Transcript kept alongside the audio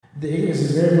The ignorance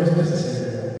is very much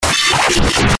necessary.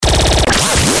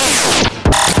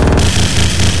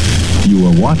 You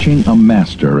are watching a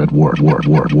master at work.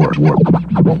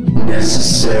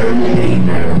 Necessary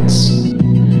ignorance.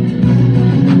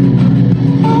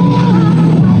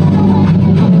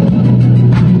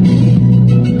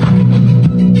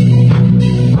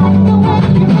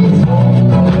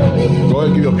 Go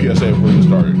ahead and give your PSA before you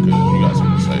started, because you got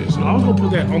something to say. So. I was gonna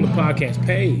put that on the podcast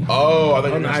page. Oh, I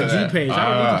think On you're the gonna say IG that. page. I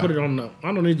don't need to put it on the.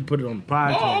 I don't need to put it on the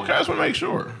podcast. Oh, okay. I just want to make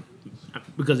sure.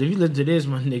 Because if you listen to this,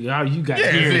 my nigga, all you got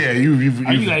Yeah, here, yeah.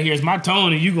 all you got to hear is my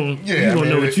tone, and you gonna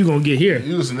know what you gonna get here.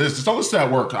 You listen to this. Just don't listen to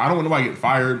that work. I don't want nobody getting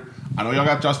fired. I know y'all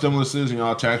got y'all stimuluses and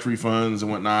y'all tax refunds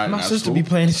and whatnot. My and sister cool. be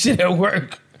playing this shit at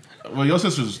work. Well, your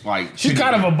sister's like She's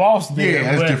kind of a boss there. Yeah,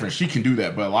 that's but different. She can do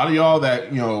that. But a lot of y'all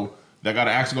that that got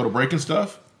to ask to go to break and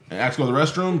stuff and ask to go to the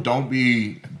restroom, don't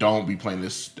be playing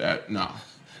this. No.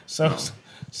 So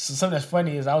something that's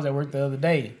funny is I was at work the other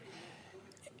day,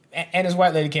 and this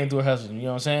white lady came to her husband. You know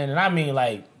what I'm saying? And I mean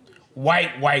like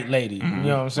white lady. You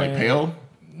know what I'm saying? Like pale.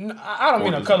 I don't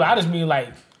mean her color. I just mean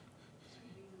like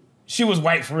she was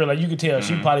white for real. Like you could tell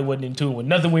she probably wasn't in tune with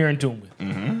nothing we were in tune with.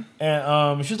 Mm-hmm.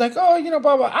 And she was like, oh,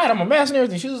 blah blah. I had on my mask and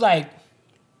everything. She was like,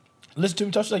 listen to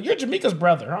me talk. She's like, you're Jamaica's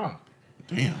brother, huh?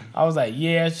 Damn. I was like,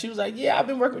 yeah. She was like, yeah, I've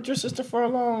been working with your sister for a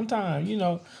long time,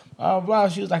 blah.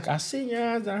 She was like, I seen your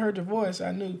eyes, I heard your voice,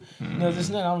 I knew, this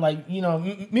and that. I'm like, me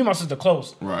and my sister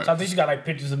close. Right. So I think she got like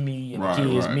pictures of me and the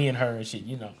kids, right. me and her and shit,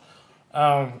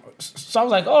 So I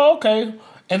was like, oh, okay.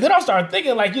 And then I started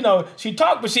thinking like, she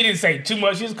talked, but she didn't say too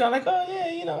much. She was kind of like, oh,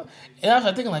 yeah, And I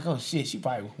started thinking like, oh, shit, we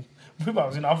probably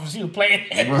was in the office. She was playing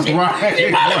that shit. Right.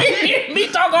 She probably hear me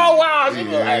talk all wild. She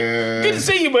was like, good to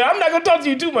see you, but I'm not going to talk to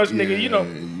you too much, nigga, You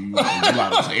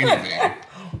liable to say anything.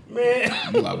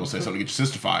 Man. You liable to say something to get your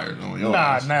sister fired on your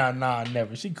Nah, ass.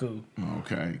 never. She cool.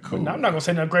 Okay, cool. But I'm not gonna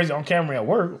say nothing crazy on camera at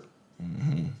work.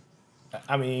 Mm-hmm.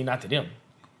 I mean, not to them.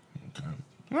 Okay.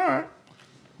 All right.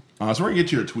 So we're gonna get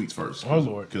to your tweets first. Oh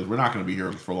Lord, because we're not gonna be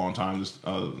here for a long time. Just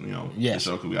yes,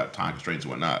 because we got time constraints and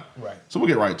whatnot. Right. So we'll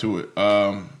get right to it.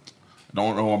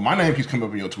 Don't know. My name keeps coming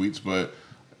up in your tweets, but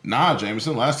nah,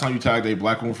 Jameson. Last time you tagged a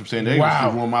black woman from San Diego, she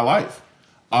ruined my life.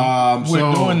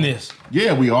 We're doing this.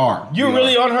 Yeah, we are. You're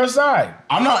really on her side.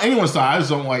 I'm not anyone's side. I just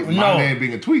don't like my name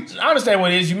being in tweets. I understand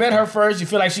what it is. You met her first. You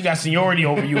feel like she got seniority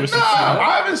over you or something.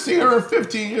 I haven't seen her in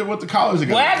 15 years with the college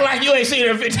together. Well, act like you ain't seen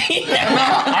her in 15 years.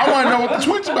 I want to know what the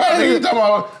tweets about. Nigga talking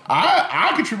about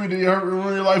I contributed to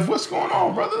your life. What's going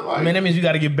on, brother? Like, man, that means you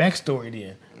got to give backstory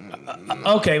then.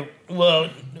 Okay, well,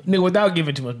 nigga, without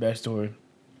giving too much backstory,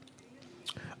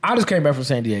 I just came back from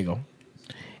San Diego.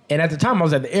 And at the time, I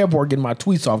was at the airport getting my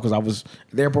tweets off because I was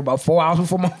at the airport about 4 hours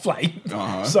before my flight.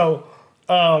 Uh-huh. So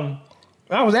I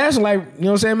was asking, like, you know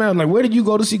what I'm saying, man? Like, where did you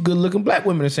go to see good-looking black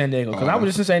women in San Diego? Because I was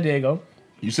just in San Diego.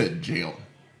 You said jail.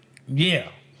 Yeah.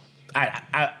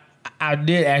 I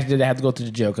did actually have to go to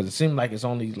the jail because it seemed like it's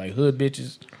only, like, hood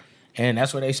bitches. And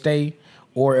that's where they stay.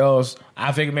 Or else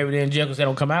I figured maybe they're in jail because they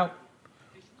don't come out.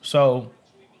 So,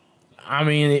 I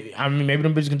mean, maybe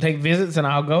them bitches can take visits and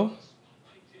I'll go.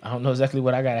 I don't know exactly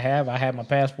what I gotta have. I had my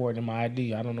passport and my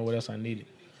ID. I don't know what else I needed.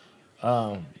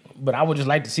 But I would just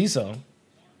like to see some.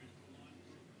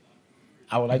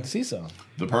 I would like to see some.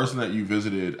 The person that you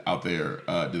visited out there,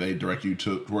 did they direct you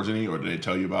towards any, or did they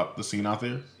tell you about the scene out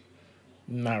there?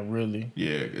 Not really.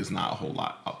 Yeah, it's not a whole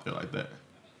lot out there like that.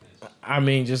 I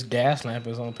mean, just gas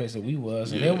lampers on the place that we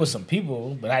was, and there was some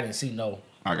people, but I didn't see no.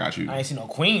 I got you. I ain't see no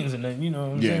queens, and then What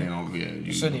I'm saying?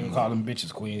 You shouldn't even call them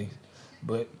bitches queens.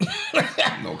 But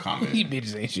no comment. These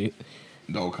bitches ain't shit.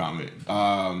 No comment.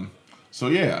 So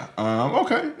yeah.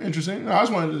 Okay. Interesting. I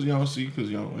just wanted to see because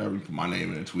whenever you put my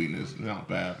name in a tweet, it's not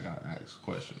bad. I gotta ask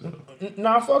questions.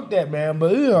 Nah, fuck that, man.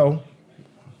 But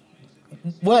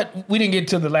what we didn't get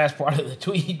to the last part of the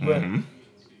tweet, but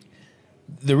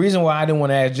the reason why I didn't want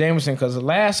to ask Jameson because the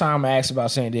last time I asked about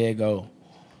San Diego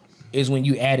is when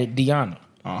you added Deanna.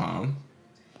 And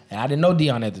I didn't know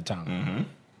Deanna at the time.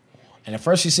 And at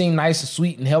first she seemed nice and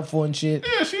sweet and helpful and shit.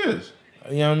 Yeah, she is.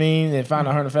 You know what I mean? And found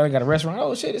out her and the family got a restaurant.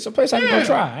 Oh shit, it's a place I can go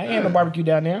try. I ain't had no barbecue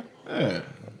down there. Yeah. You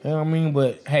know what I mean?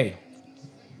 But hey,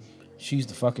 she's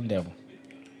the fucking devil.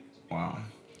 Wow.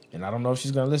 And I don't know if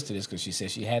she's gonna listen to this because she said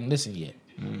she hadn't listened yet.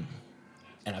 And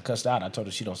I cussed out. I told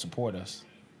her she don't support us.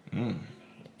 And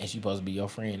she's supposed to be your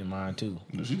friend and mine too.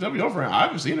 She's definitely your friend. I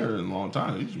haven't seen her in a long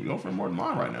time. She's your friend more than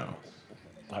mine right now.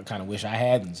 I kind of wish I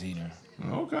hadn't seen her.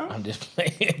 Okay. I'm just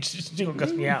playing. She gonna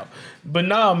cuss me out. But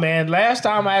no, man. Last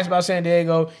time I asked about San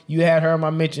Diego, you had her in my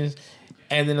mentions,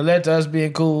 and then it led to us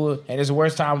being cool, and it's the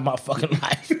worst time of my fucking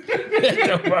life.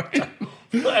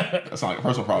 That's not like a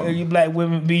personal problem. You black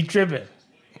women be tripping.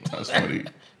 That's funny.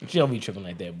 She don't be tripping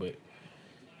like that, but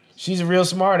she's a real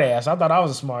smart ass. I thought I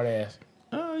was a smart ass.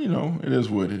 You know, it is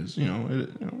what it is. You know,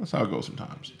 that's how it goes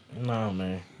sometimes. Nah,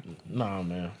 man.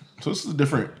 So this is a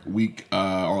different week,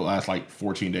 or last like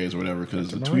 14 days or whatever,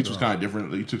 because the tweets was kind of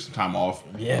different. You took some time off.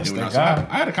 Yes, And thank so I God.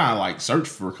 had to kind of like search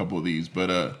for a couple of these, but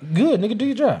Good, nigga, do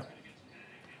your job.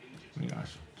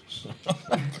 gosh,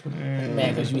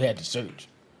 Man, because you had to search.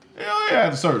 yeah, I had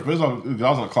to search, but I was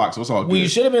on the clock, so it's all good. Well, you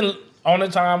should have been on the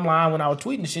timeline when I was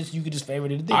tweeting shit so you could just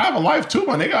favorite it. I have a life too,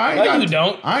 my nigga. You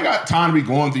don't. I ain't got time to be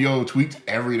going through your tweets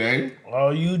every day.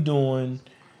 All you doing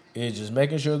is just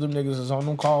making sure them niggas is on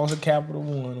them calls at Capital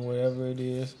One or whatever it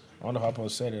is. I don't know if I'm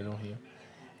supposed to say that on here.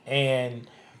 And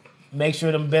make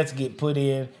sure them bets get put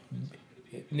in,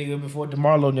 nigga, before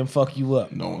DeMarlo and them fuck you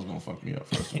up. No one's gonna fuck me up,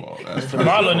 first of all. That's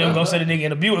DeMarlo and them gonna send a nigga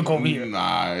in a Buick over here.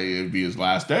 Nah, it'd be his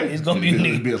last day. It's gonna be a it'd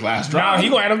nigga. be his last Nah, drive. he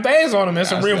gonna have them things on him and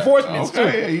some reinforcements too.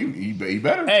 Okay, yeah, he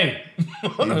better. Hey, He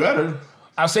better.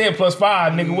 I said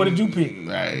 +5, nigga. What did you pick?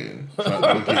 Hey,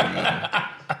 look here, man.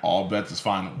 All bets is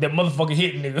final. That motherfucker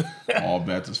hit, nigga. All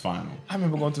bets is final. I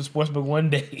remember going to Sportsbook one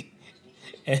day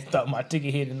and thought my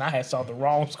ticket hit and I had saw the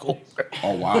wrong score.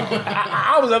 Oh wow.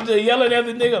 I was up there yelling at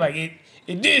the nigga like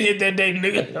it did hit that day,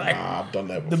 nigga. Like I've done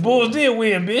that before. the Bulls did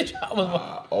win, bitch. I was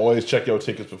like, Always check your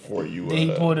tickets before you. then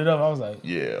he pulled it up. I was like,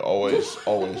 Yeah, always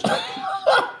check.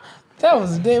 that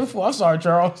was the day before. I'm sorry,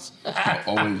 Charles.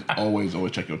 always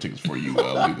check your tickets before you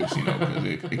leave the casino because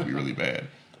it could be really bad.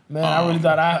 Man, I really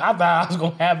thought I was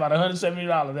gonna have about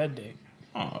 $170 that day.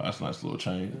 Oh, that's a nice little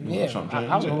change. Yeah, Chump I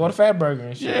change. was gonna go to Fat Burger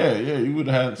and shit. Yeah, you would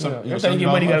have had some. Every time you get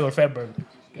money, you gotta go to Fat Burger.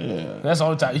 Yeah, That's the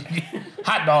only time you get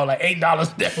hot dog like $8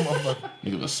 that motherfucker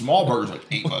nigga, the small burger's like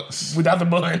 $8. without the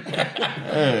bun.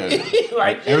 Yeah.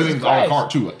 Like Everything's on the Christ.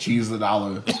 cart too. Like cheese is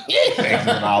 $1, eggs is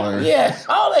 $1, Yeah,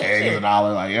 all that eggs is shit.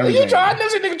 $1. Like everything. You try? I never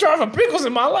seen a nigga try for pickles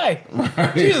in my life.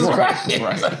 Jesus Christ!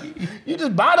 Right. You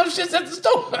just buy them shits at the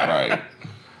store. Right.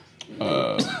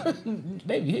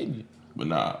 They be hitting you. But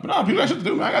nah, people got shit to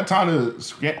do, man. I got time to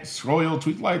scroll your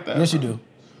tweets like that. Yes, you bro. do.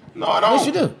 No, I don't. Yes,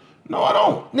 you do. No, I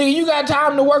don't. Nigga, you got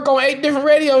time to work on 8 different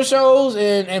radio shows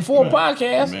and 4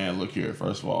 podcasts. Man, look here.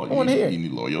 First of all, wanna hear it. you need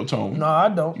to lower your tone. No, I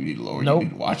don't. You need to lower. Nope. You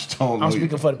need to watch your tone. I'm lower your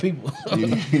speaking for the people. You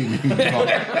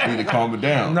need to calm it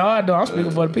down. No, I don't. I'm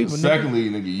speaking for the people. Nigga. Secondly,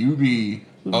 nigga, you be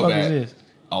Who the up fuck is at this?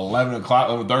 11 o'clock,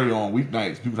 11:30 on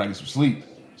weeknights. People trying to get some sleep,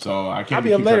 so I can't. I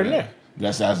be up keep later track than of that.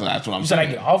 That's what I'm You said I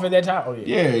saying. get off at that time? Oh,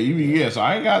 yeah. Yeah, so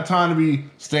I ain't got time to be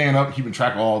staying up, keeping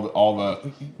track of all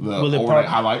the Will it overnight part-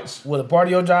 highlights. Well, the part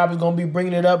of your job is going to be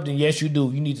bringing it up, then yes, you do.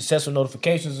 You need to set some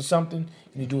notifications or something.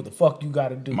 You need to do what the fuck you got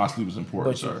to do. My sleep is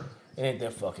important, But you- sir. It ain't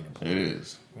that fucking important. It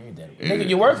is. It ain't that It Nigga, is.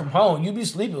 you work from home. You be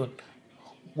sleeping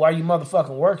while you motherfucking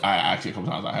working. I actually a couple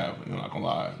times I have. I'm not gonna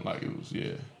lie. Like it was,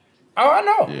 yeah, Oh, I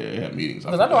know. it had meetings.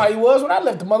 Because I know how you was when I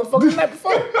left the motherfucker the night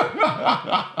before.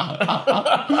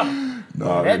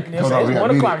 No, That nigga said it's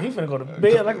 1 o'clock. He finna go to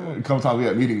bed like A couple times we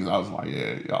had meetings. I was like,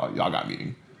 yeah, y'all got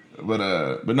meeting. But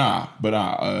I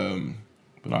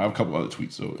have a couple other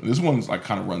tweets. So this one's like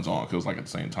kind of runs on because like at the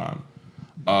same time,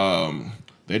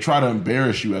 they try to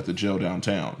embarrass you at the jail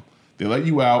downtown. They let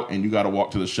you out and you got to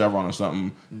walk to the Chevron or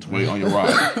something to wait on your ride.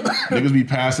 Niggas be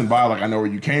passing by like I know where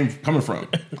you coming from.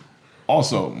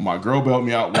 Also, my girl bailed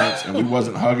me out once and we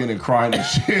wasn't hugging and crying and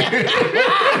shit.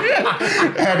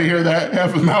 Had to hear that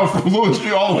half a mile from Louis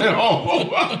Street all the way home.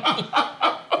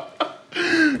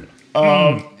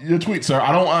 Your tweet, sir.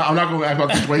 I'm not going to ask about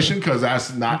the situation because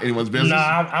that's not anyone's business.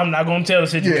 Nah, I'm not gonna tell the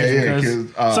situation Yeah,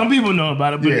 because 'cause, some people know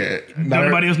about it, but not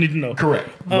everybody else needs to know. Correct.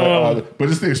 But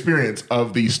it's the experience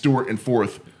of the Stewart and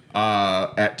Fourth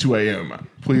at 2 a.m.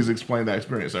 Please explain that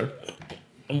experience, sir.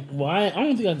 Well, I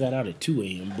don't think I got out at 2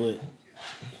 a.m., but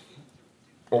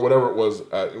Or whatever it was.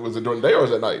 Was it during the day or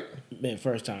was it at night? man,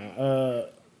 first time.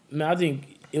 No, I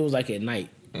think it was like at night.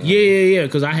 Yeah,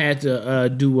 because I had to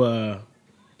do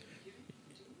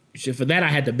shit for that. I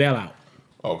had to bail out.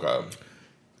 Okay.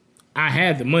 I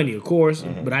had the money, of course,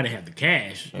 but I didn't have the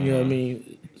cash. You know what I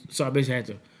mean? So I basically had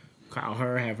to call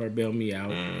her, have her bail me out.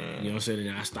 You know what I'm saying?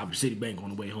 And I stopped at Citibank on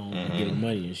the way home and get the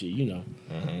money and shit, you know.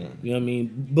 You know what I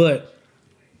mean? But,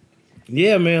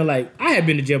 yeah, man, like, I had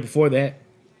been to jail before that.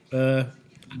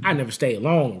 I never stayed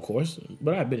long, of course,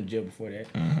 but I've been in jail before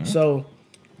that. So,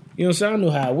 you know what I'm saying? I knew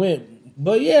how it went.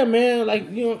 But, yeah, man, like,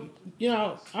 you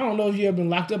know, I don't know if you ever been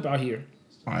locked up out here.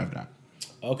 I have not.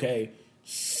 Okay,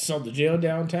 so the jail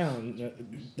downtown,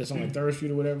 that's on like 3rd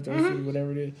Street or whatever, 3rd Street,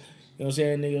 whatever it is. You know what I'm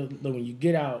saying, nigga? Look, when you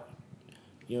get out,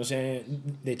 you know what I'm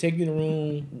saying? They take you in a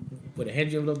room with a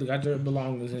hand envelope, they got your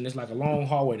belongings, and it's like a long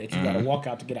hallway that you got to walk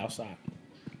out to get outside.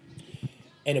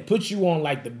 And it puts you on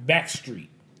like the back street.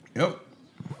 Yep.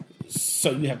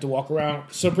 So you have to walk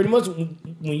around. So pretty much when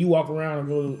you walk around or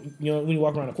go, when you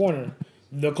walk around the corner,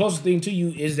 the closest thing to you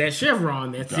is that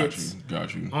chevron that sits.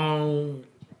 Got you.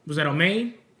 Was that on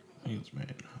Main? I think it's Maine.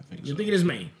 I think You so. think it is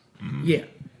Main? Yeah.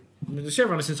 The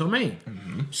chevron that sits on Main.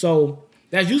 So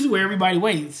that's usually where everybody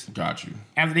waits. Got you.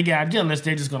 After they get out of jail, unless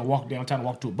they're just gonna walk downtown and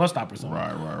walk to a bus stop or something.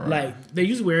 Right. Like they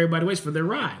usually where everybody waits for their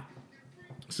ride.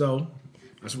 So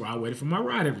that's where I waited for my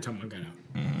ride every time I got out.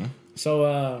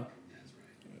 So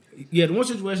the one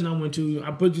situation I went to,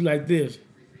 I put you like this.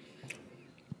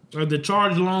 The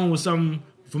charge alone was something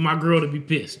for my girl to be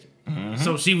pissed.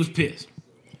 So she was pissed.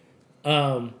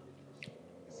 So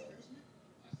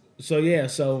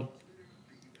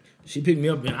she picked me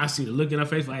up and I see the look in her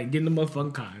face like getting the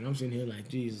motherfucking car. And I'm sitting here like,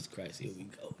 Jesus Christ, here we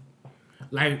go.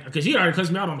 Like, because she already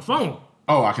cussed me out on the phone.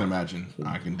 Oh, I can imagine.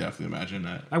 I can definitely imagine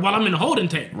that. Like, while I'm in the holding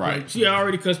tank. Right. Like, she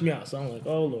already cussed me out. So I'm like,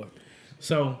 oh, Lord.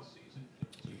 So,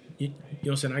 you know what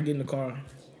I'm saying? I get in the car.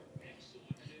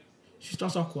 She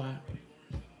starts off quiet.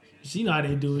 She know how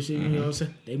they do it. She, you know what I'm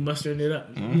saying? They mustering it up.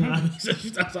 You know what I mean? So she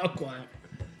starts off quiet.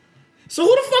 So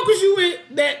who the fuck was you with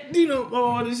that,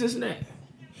 this and that?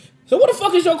 So what the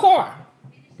fuck is your car?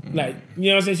 Like, you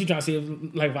know what I'm saying? She trying to see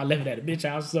if I left it at a bitch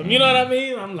house or something. You know what I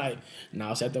mean? I'm like,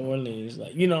 nah, it's at the Orleans.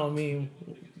 Like, you know what I mean?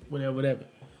 Whatever.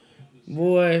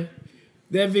 Boy,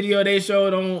 that video they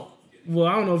showed on, well,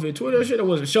 I don't know if it's Twitter or shit or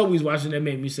was a show we was watching that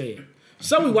made me say it.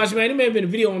 Some we watched, man, it may have been a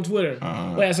video on Twitter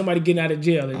where had somebody getting out of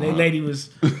jail and that lady was,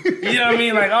 you know what I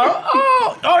mean? Like,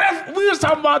 we was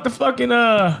talking about the fucking,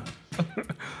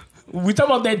 we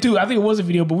talking about that too. I think it was a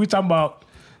video, but we talking about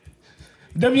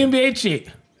WNBA chick.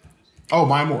 Oh,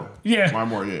 Maya Moore. Yeah. Maya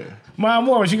Moore, yeah. Maya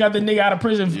Moore, she got the nigga out of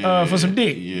prison for some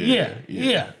dick. Yeah.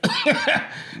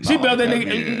 She Not bailed that like nigga.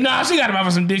 that, yeah. Nah, she got him out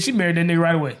for some dick. She married that nigga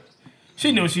right away.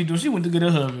 She knew what she do. She went to get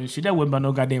her husband and shit. That wasn't about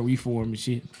no goddamn reform and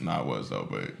shit. Nah, it was though,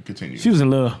 but continue. She was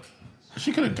in love.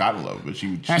 She could have gotten love, but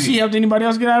she Has she helped anybody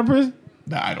else get out of prison?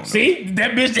 Nah, I don't know. See?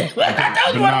 That bitch. But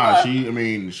nah,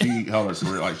 she held her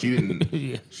career. Like, she didn't.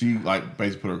 Yeah. She, like,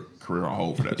 basically put her career on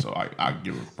hold for that, so I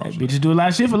give her props. Bitches do a lot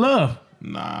of shit for love.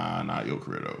 Nah, not your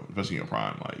career, though. Especially in your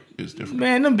prime. Like, it's different.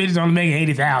 Man, them bitches only making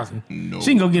 80,000. No,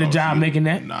 she can go get a job making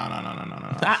that. Nah.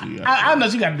 I know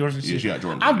she got endorsement shit. She got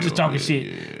Jordan I'm Peele, just talking yeah, shit.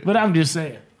 yeah. But I'm just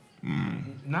saying.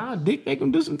 Nah, dick make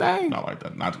them do some things. Not like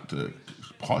that. Not to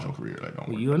pause your career. Like, don't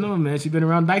worry. You don't know, man. She been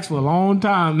around Dykes for a long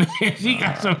time, man. She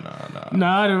got some.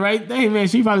 Nah, the right thing, man.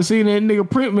 She probably seen that nigga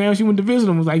print, man. She went to visit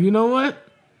him. Was like, you know what?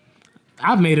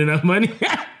 I've made enough money.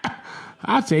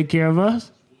 I'll take care of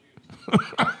us.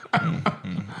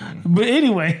 But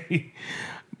anyway,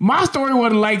 my story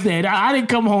wasn't like that. I didn't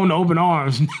come home to open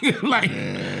arms. Like,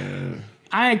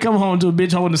 I ain't come home to a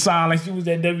bitch holding a sign like she was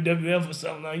at WWF or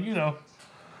something. Like, you know,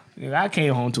 nigga, I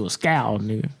came home to a scowl,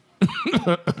 nigga.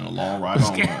 A long ride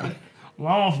home, man.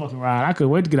 Long fucking ride. I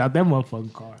couldn't wait to get out that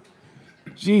motherfucking car.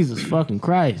 Jesus fucking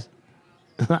Christ.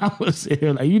 I was sitting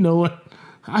here like, you know what?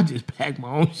 I just pack my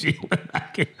own shit.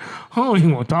 I don't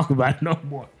even want to talk about it no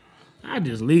more. I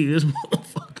just leave this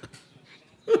motherfucker.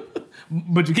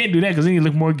 But you can't do that because then you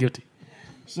look more guilty.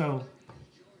 So,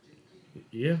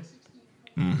 yeah.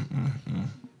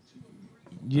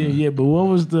 Yeah, but what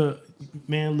was the...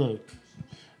 Man, look.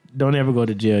 Don't ever go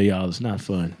to jail, y'all. It's not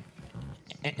fun.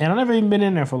 And I never even been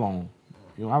in there for long.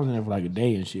 You know, I was in there for like a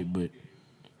day and shit, but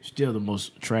still the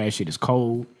most trash shit is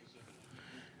cold.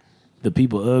 The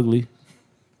people ugly.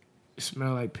 It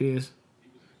smell like piss.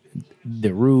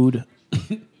 They're rude.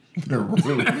 They're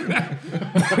rude.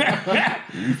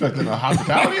 You expecting a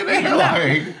hospitality in there?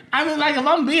 Like, I mean, like, if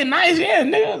I'm being nice, yeah,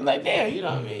 nigga, like, damn, you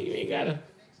know what I mean? You ain't gotta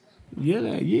yell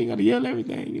at, you ain't gotta yell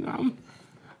everything, you know. I'm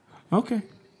okay.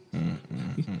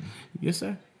 Yes,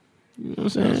 sir. You know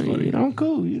what I'm saying? You know, I'm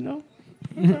cool, you know.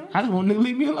 I just want niggas to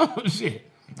leave me alone, shit.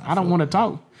 I don't want to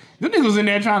talk. Them niggas in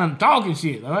there trying to talk and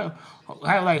shit.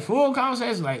 Have like full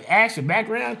conversations, like action,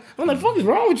 background. I'm like, fuck is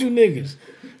wrong with you niggas?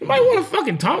 Nobody want to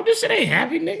fucking talk? This shit ain't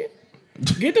happy, nigga.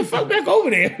 Get the fuck back over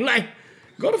there. Like,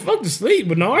 go the fuck to sleep,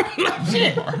 Bernard. Like,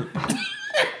 shit.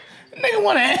 Nigga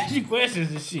want to ask you questions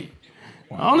and shit.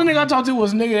 The only nigga I talked to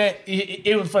was a nigga that,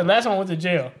 it was funny. Last time I went to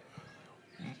jail,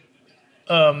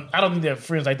 I don't think they're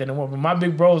friends like that anymore, but my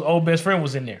big bro's old best friend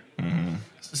was in there.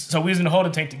 So we was in the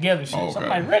holding tank together and shit. Okay. So I'm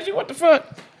like, Reggie, what the fuck?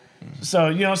 So,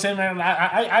 you know what I'm saying, man?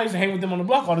 I used to hang with them on the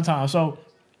block all the time. So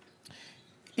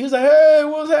he was like, hey,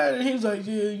 what's happening? He was like,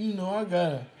 yeah, you know, I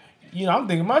gotta, you know, I'm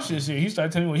thinking my shit's here. He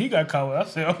started telling me what he got caught with. I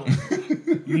said, oh,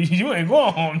 you ain't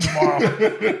going home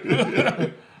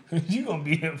tomorrow. You gonna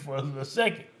be here for a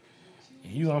second.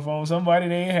 He was on the phone with somebody,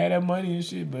 they ain't had that money and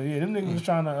shit. But yeah, them niggas was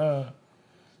trying to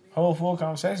hold full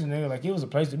conversation, nigga. Like, it was a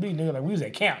place to be, nigga. Like, we was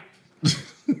at camp.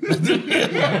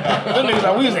 niggas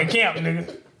like, we was at camp,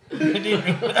 nigga.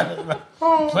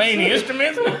 Playing the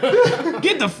instruments?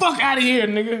 Get the fuck out of here,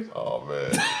 nigga. Oh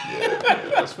man, yeah,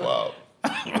 that's wild.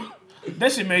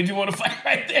 That shit made you want to fight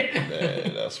right there.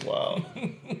 Man, that's wild.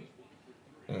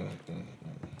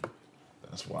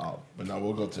 That's wild. But now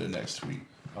we'll go to the next tweet.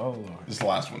 Oh, Lord. This is the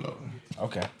last one though.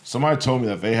 Okay. Somebody told me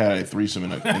that they had a threesome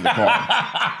in the car.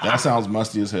 That sounds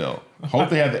musty as hell. Hope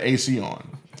they had the AC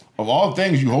on. Of all the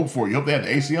things you hope for, you hope they had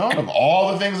the AC on? Of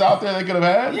all the things out there they could have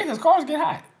had? Yeah, because cars get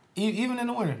hot. Even in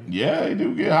the winter. Yeah, they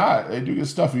do get hot. They do get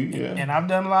stuffy, yeah. And I've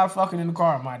done a lot of fucking in the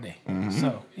car in my day.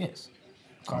 So, yes.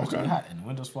 Cars Okay. get hot. And the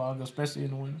windows fog, especially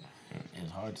in the winter. And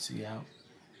it's hard to see out.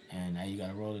 And now you got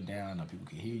to roll it down. Now people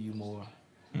can hear you more.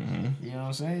 You know what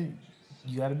I'm saying?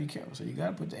 You got to be careful. So you got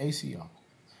to put the AC on.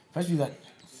 Especially you got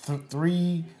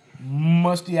three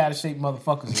musty out of shape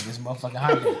motherfuckers in this motherfucking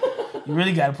hot day. You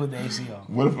really got to put the AC on.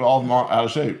 What if all of them are out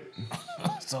of shape?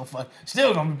 So fuck. Still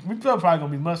we probably gonna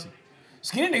be musty.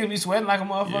 Skinny niggas be sweating like a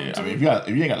motherfucker Yeah, too. I mean, if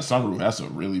you ain't got a sunroof, that's a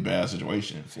really bad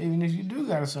situation. Even if you do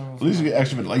got a sunroof. At least you get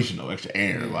extra ventilation though, extra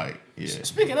air. Like, yeah.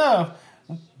 Speaking of,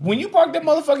 when you park that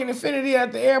motherfucking Infinity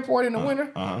at the airport in the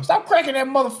winter, stop cracking that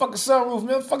motherfucking sunroof,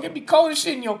 motherfucker. It be cold as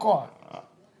shit in your car.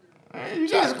 Man, you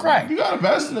Jesus got Christ. You got a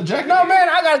vest and a jacket. No, man,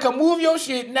 I gotta come move your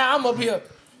shit. Now I'm up here.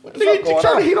 What the Nigga, fuck going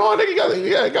turn the on? heat on,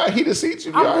 nigga. You got heated seats.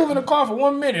 You be I'm all right. moving the car for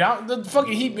 1 minute. The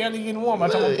fucking heat barely getting warm. I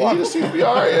tell my Heated partner. seats be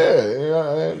all right,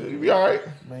 yeah. You be all right.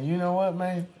 Man, you know what,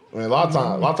 man? I mean, a lot of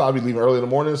times I be leaving early in the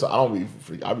morning, so I don't be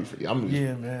free. I be free. I'm just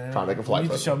Yeah, man. trying to make a flight. You need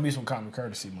to first. show me some common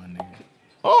courtesy, my nigga.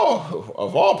 Oh,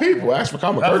 of all people, ask for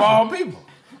common That's courtesy. for all people.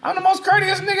 I'm the most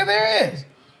courteous nigga there is.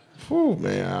 Ooh,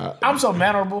 man. I'm so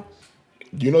mannerable.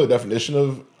 Do you know the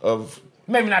definition of?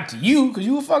 Maybe not to you, because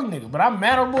you a fuck nigga, but I'm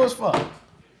mannerable as fuck.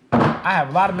 I have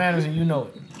a lot of manners and you know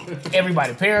it.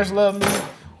 Everybody, parents love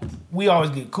me. We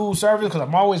always get cool service because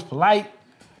I'm always polite.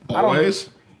 Always.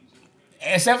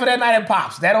 Except for that night at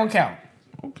Pops. That don't count.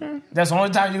 Okay. That's the only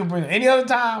time you can bring it. Any other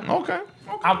time, Okay.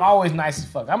 I'm always nice as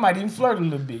fuck. I might even flirt a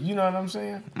little bit. You know what I'm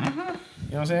saying? You know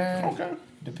what I'm saying? Okay.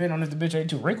 Depending on if the bitch ain't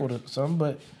too wrinkled or something,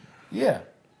 but yeah.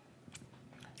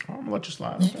 I'm gonna let you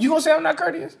slide. You gonna say I'm not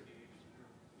courteous?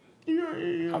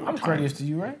 Yeah. I'm courteous to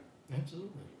you, right? Absolutely.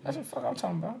 That's what the fuck I'm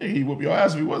talking about. He whoop your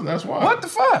ass if he wasn't. That's why. What the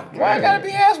fuck? Why I gotta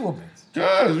be ass whooping?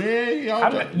 Cause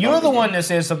You're the one that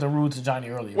said something rude to Johnny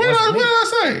earlier. What did Wasn't me.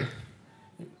 I say?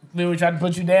 Then we tried to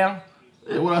put you down.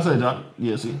 Yeah, what did I say, John?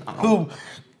 Yeah, see. Who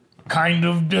kind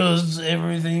of does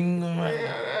everything. Like,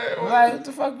 what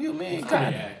the fuck you mean?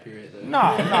 Kind of. Accurate. Though. No.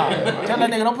 Tell that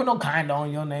nigga, don't put no kind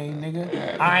on your name,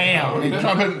 nigga. I am, nigga.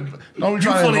 Don't be You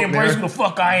trying fully to embrace who the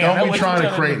fuck I am. Don't That's be what trying you to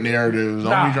telling create me. narratives.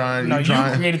 Don't Nah, be trying. no, you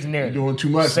trying, created the narrative. You're doing too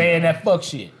much. Saying that fuck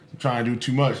shit. Trying to do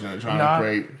too much. Trying Nah, to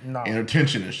create nah.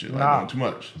 attention and shit. Like Nah. doing too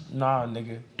much. Nah,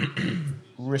 nigga.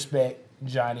 Respect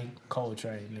Johnny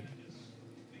Coltrane, nigga.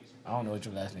 I don't know what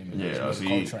your last name is. Yeah, It's see,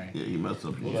 Coltrane. yeah, he messed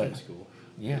up your But, Cool.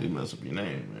 yeah, he messed up your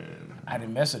name, man. I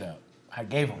didn't mess it up. I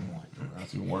gave him one.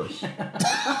 That's even worse.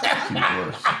 That's even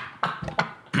worse.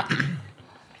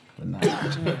 But nah.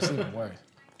 It's even worse.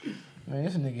 Man,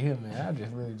 this nigga here, man, I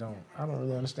don't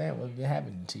really understand what's been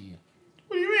happening to you.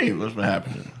 What do you mean? What's been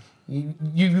happening?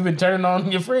 You've been turning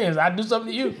on your friends. I do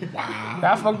something to you. Wow. Did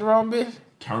I fuck the wrong bitch?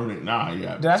 Turn it. Nah,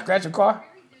 yeah. Did I scratch your car?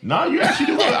 Nah, you actually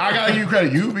do. I gotta give you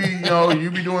credit. You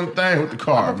be doing the thing with the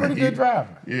car. I'm a pretty man. good driver.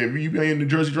 Yeah, you be in New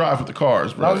Jersey Drive with the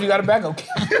cars, As long bro. as you got a backup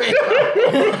camera.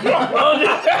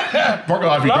 Parking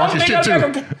lot be Long dark as as they shit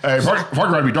got too. Hey,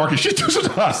 parking lot be dark as shit too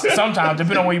sometimes. Sometimes,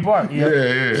 depending on where you park.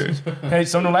 Yeah. Hey,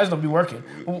 some of the lights don't be working.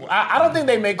 I don't think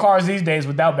they make cars these days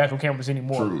without backup cameras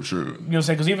anymore. True. You know what I'm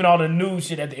saying? Because even all the new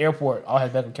shit at the airport all has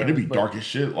backup But cameras. it'd be dark as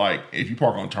shit. Like if you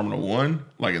park on Terminal 1,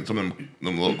 like in some of them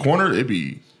little corners, it'd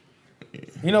be.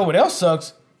 You know what else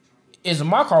sucks? Is in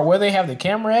my car where they have the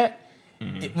camera at.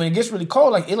 When it gets really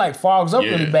cold, like it fogs up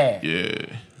really bad. Yeah.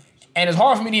 And it's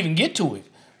hard for me to even get to it.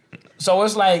 So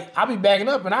it's like I be backing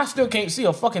up and I still can't see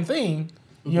a fucking thing.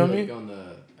 You know what I mean? On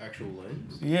the actual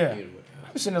lens. Yeah.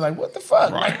 I'm sitting there like, what the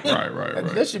fuck? Right, Like, right.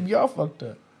 That should be all fucked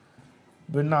up.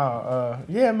 But nah,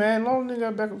 yeah, man. As long as they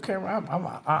got backup camera,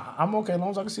 I'm okay. As long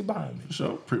as I can see behind me.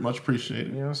 So pretty much appreciated.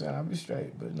 You know what I'm saying? I'll be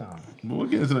straight. But nah, But we'll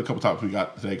get into a couple topics we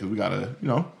got today because we gotta,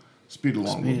 speed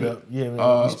along speed a it little up. bit. Yeah,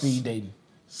 man. Speed dating.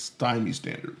 STEMI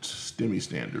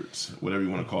standards, whatever you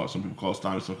want to call it. Some people call it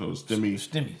STEMI, some call it STEMI.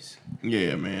 Stimmies.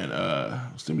 Yeah, man.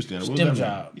 STEMI standards. What Stem does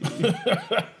job.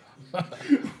 that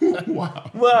mean?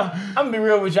 Wow. Well, I'm gonna be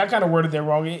real with you. I kind of worded that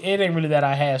wrong. It ain't really that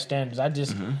I have standards. I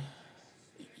just,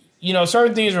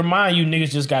 certain things remind you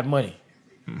niggas just got money.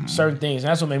 Certain things. And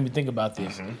that's what made me think about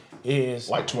this. Is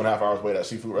Like 2.5 hours away at that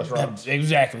seafood restaurant.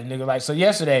 exactly, nigga. Like so,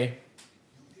 yesterday,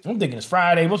 I'm thinking it's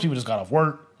Friday. Most people just got off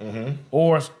work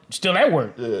or still at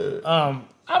work. Yeah.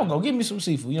 I would go get me some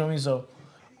seafood. You know what I mean? So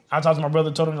I talked to my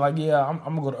brother, told him like, yeah, I'm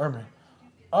gonna go to Urban.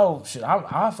 Oh shit,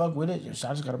 I'll fuck with it. So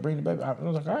I just gotta bring the baby. I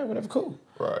was like, all right, whatever, cool.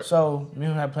 Right. So me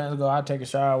and him had plans to go. I take a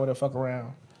shower, whatever, fuck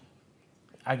around.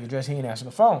 I get dressed. He ain't answering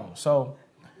the phone. So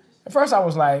at first I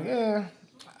was like, yeah,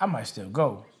 I might still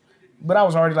go, but I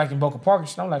was already like in Boca Park and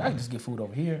shit. I'm like, I can just get food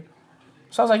over here.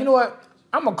 So I was like, you know what?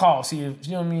 I'm gonna call, see if,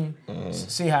 you know what I mean,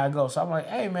 see how it goes. So I'm like,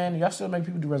 hey man, y'all still make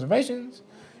people do reservations?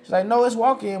 She's like, no, it's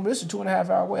walk in, but it's a 2.5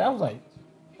 hour wait. I was like,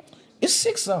 it's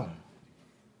 6 something.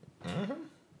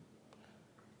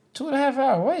 2.5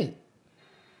 hour wait.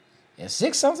 It's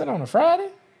 6 something on a Friday?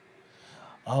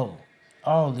 Oh,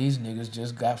 these niggas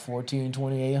just got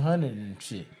 2,800 and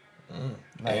shit.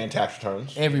 And tax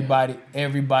returns.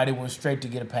 Everybody went straight to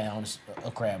get a pound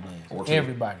of crab legs. Or two.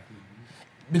 Everybody.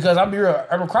 Because I'll be real,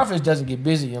 Urban Crawfish doesn't get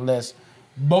busy unless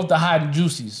both the hot and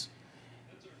juicies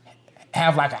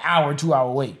have like an hour, 2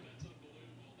 hour wait.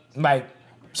 Like,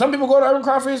 some people go to Urban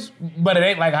Crawfish, but it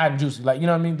ain't like hot and juicy. Like, you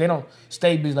know what I mean? They don't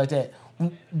stay busy like that.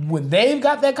 When they've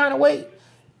got that kind of wait,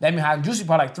 that means hot and juicy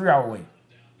probably like 3 hour wait.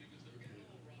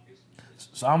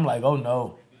 So I'm like, oh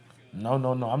no,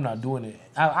 I'm not doing it.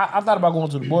 I thought about going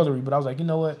to the boilery, but I was like, you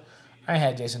know what? I ain't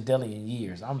had Jason Deli in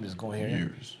years. I'm just going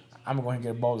here. I'm going to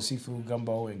get a bowl of seafood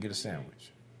gumbo and get a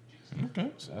sandwich.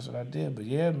 Okay. So that's what I did. But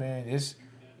yeah, man, it's,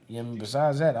 you know,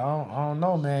 besides that, I don't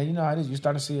know, man. You know how it is. You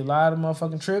start to see a lot of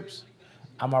motherfucking trips.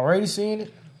 I'm already seeing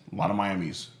it. A lot of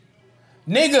Miamis.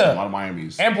 Nigga. A lot of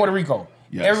Miamis. And Puerto Rico.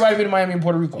 Yes. Everybody been to Miami and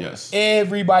Puerto Rico. Yes.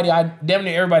 Everybody, damn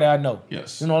near everybody I know.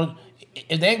 Yes. You know,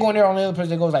 if they ain't going there on the other place,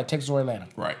 they go like Texas or Atlanta.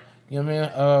 Right. You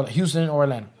know what I mean? Houston or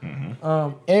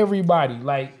Atlanta. Everybody,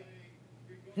 like,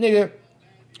 nigga,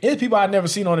 there's people I've never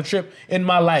seen on a trip in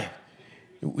my life.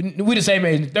 We the same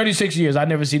age, 36 years, I've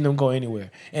never seen them go anywhere.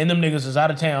 And them niggas is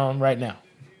out of town right now.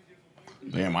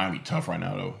 Damn, Miami tough right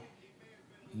now, though.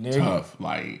 Nigga. Tough.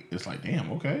 Like, it's like,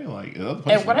 damn, okay. Like, other And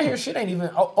places. when I hear shit ain't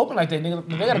even open like that, nigga,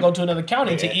 they gotta go to another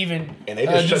county to even And they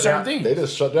just do shut certain down. things. They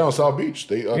just shut down South Beach.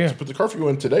 They Yeah. put the curfew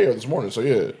in today or this morning. So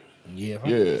yeah,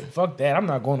 Yeah. Fuck that. I'm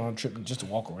not going on a trip just to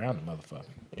walk around the motherfucker.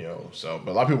 you know. So,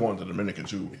 but a lot of people went to Dominican,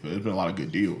 too. There's been a lot of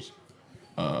good deals.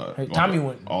 Hey, Tommy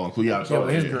went. All included. Yeah,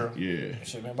 with his girl. Yeah.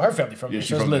 Shit, man. But her family from Yeah, there, she's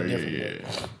so it's a from little there.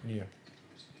 different. Yeah.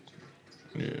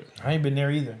 Yeah. I ain't been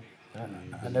there either.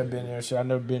 I never been there. Shit, I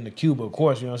never been to Cuba, of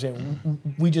course. You know what I'm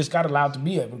saying? We just got allowed to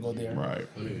be able to go there. Right.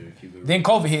 Then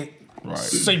COVID hit. Right.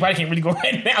 So you probably can't really go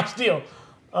right now still.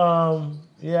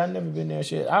 Yeah, I never been there.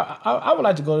 Shit. I would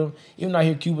like to go, even though I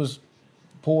hear Cuba's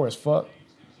poor as fuck.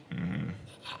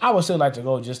 I would still like to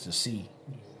go just to see.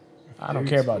 I don't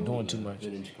care about doing too much.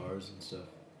 Vintage cars and stuff.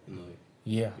 And like,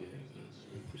 Yeah.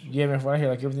 Yeah, man, from what I hear,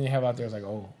 like everything they have out there is like,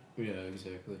 oh. yeah,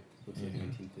 exactly. Looks like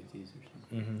 1950s or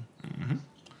something.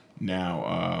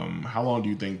 Now, how long do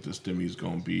you think the stimmy is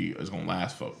going to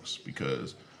last, folks?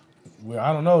 Because Well,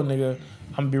 I don't know, nigga.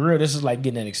 I'm gonna be real. This is like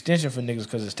getting an extension for niggas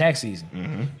because it's tax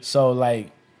season. So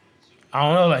like, I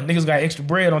don't know. Like niggas got extra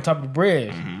bread on top of the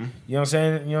bread. You know what I'm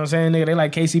saying? You know what I'm saying, nigga? They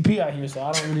like KCP out here, so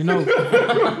I don't really know.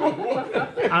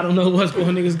 I don't know what's going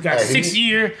on. Niggas got 6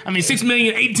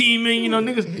 million, 18 million. You know,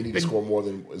 niggas. He need to score more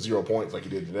than 0 points like he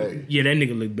did today. Yeah, that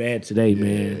nigga look bad today,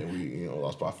 man. And we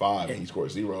lost by 5 and he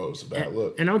scored 0. It's a bad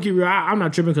look. And I'll keep real. I'm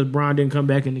not tripping because Bron didn't come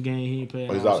back in the game. He ain't playing.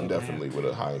 But he's out indefinitely with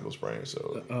a high ankle sprain.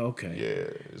 So Oh, okay.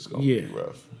 yeah, it's gonna Yeah. be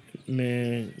rough.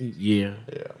 Man, yeah.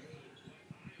 Yeah.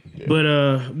 But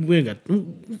we ain't got.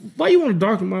 Why you want to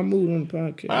darken my mood on the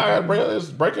podcast? I gotta bring up this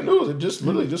breaking news. It just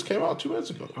literally just came out 2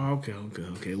 minutes ago.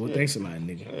 Okay. Well, thanks a lot,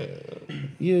 nigga.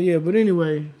 Yeah. But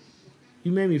anyway,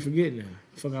 you made me forget now.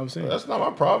 Fuck, I was saying. That's not my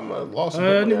problem. I lost some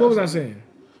money. What was I saying?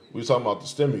 We was talking about the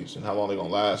stimmies and how long they gonna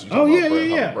last. You Oh talking yeah, about bread,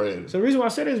 how yeah. much bread. So the reason why I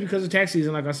said it is because of tax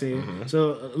season, like I said.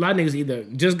 So a lot of niggas either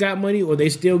just got money or they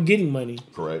still getting money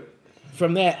Correct.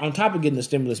 from that on top of getting the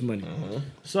stimulus money.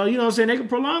 So you know what I'm saying, they can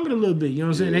prolong it a little bit. You know what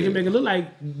I'm saying? They can make it look like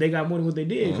they got more than what they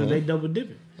did because they double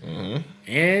dipping.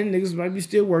 And niggas might be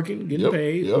still working, getting Yep,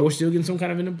 paid, yep. or still getting some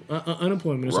kind of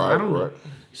unemployment. Or something. I don't know. Right.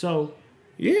 So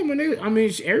yeah, my nigga. I mean,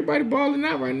 everybody balling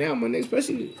out right now, my nigga,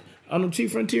 especially on the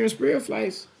cheap Frontier and Spirit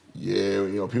flights.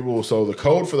 Yeah, people. So the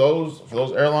code for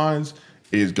those airlines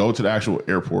is go to the actual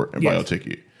airport and buy your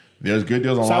ticket. There's good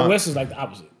deals online. Southwest is like the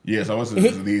opposite. Yeah, Southwest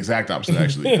is the exact opposite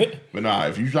actually. But nah,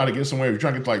 if you try to get somewhere, if you're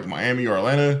trying to get to like Miami or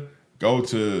Atlanta, go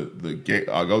to the gate,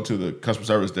 go to the customer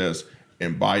service desk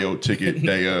and buy your ticket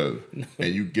day of,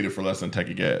 and you get it for less than a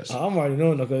tank of gas. I'm already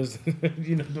knowing because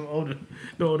the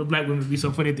older black women be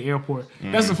so funny at the airport.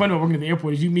 That's the funny about working at the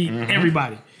airport is you meet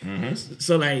everybody.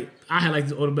 So like I had like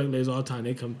the older black ladies all the time.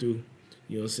 They come through.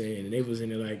 You know what I'm saying? And they was in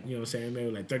there like, you know what I'm saying,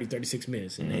 maybe like 30, 36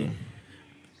 minutes. And they,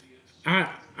 all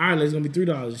right, it's gonna be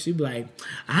 $3. And she'd be like,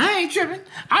 I ain't tripping.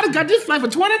 I just got this flight for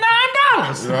 $29.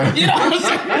 Right. You know what I'm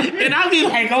saying? And I'd be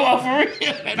like, oh, for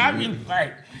real? And I'd be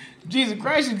like, Jesus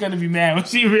Christ, she's gonna be mad when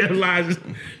she realizes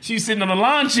she's sitting on a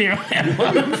lawn chair.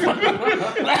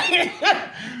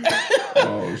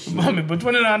 Oh shit. Mommy, but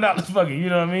 $29, fuck it, you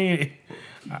know what I mean?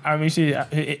 I mean, shit,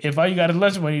 if all you got is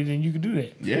lunch money, then you can do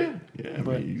that. Yeah. I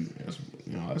mean,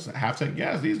 that's a half tank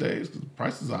gas these days because the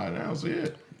price is high now. So yeah.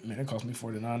 Man, it cost me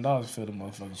 $49 to fill the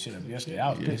motherfucking shit up yesterday. I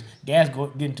was pissed. Gas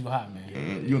getting too hot,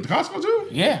 man. You went to Costco too?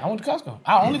 Yeah, I went to Costco.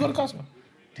 I only go to Costco.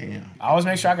 Damn. I always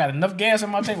make sure I got enough gas in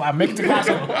my tank while I make it to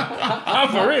Costco. I'm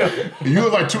for real. You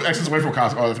live like 2 exits away from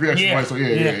Costco. Or 3 exits away. So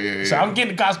yeah. So I'm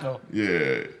getting to Costco.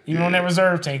 Yeah. Even on that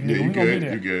reserve tank, nigga. Yeah, We you gonna be good.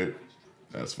 there. You good.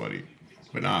 That's funny.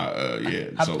 But nah,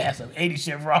 yeah. I So, passed up 80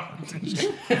 Chevrons and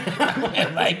shit.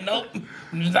 And like, nope,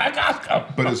 it's not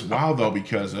Costco. but it's wild though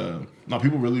because no,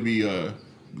 people really be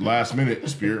last minute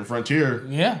Spirit and Frontier.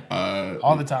 Yeah,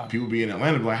 all the time. People be in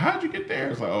Atlanta be like, how'd you get there?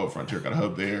 It's like, oh, Frontier got a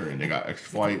hub there and they got extra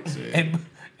flights.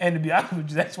 And to be honest with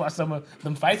you, that's why some of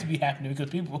them fights be happening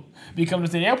because people be coming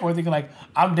to the airport thinking like,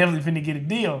 I'm definitely finna get a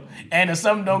deal. And if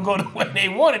something don't go the way they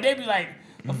want it, they be like,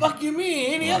 the fuck you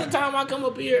mean? Any other time I come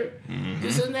up here,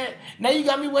 this and that. Now you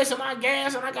got me wasting my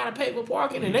gas and I gotta pay for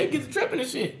parking and they get the tripping and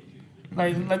shit.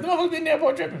 Like the motherfuckers be in the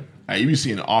airport tripping. Hey, you be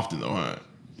seeing it often though, huh?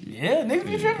 Yeah, niggas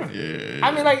be tripping. Yeah. I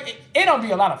mean, like, it don't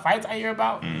be a lot of fights I hear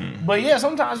about. But yeah,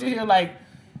 sometimes you hear like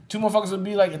 2 motherfuckers will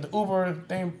be like at the Uber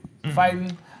thing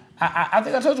fighting. I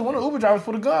think I told you one of the Uber drivers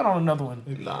put a gun on another one.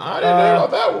 Nah, I didn't hear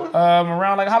about that one.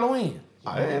 Around like Halloween.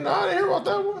 I didn't hear about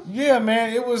that one. Yeah,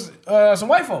 man, it was some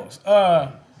white folks.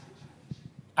 I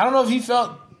don't know if he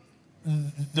felt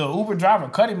the Uber driver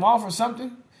cut him off or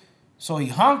something, so he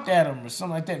honked at him or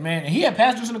something like that, man. And he had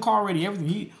passengers in the car already, everything.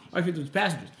 He with his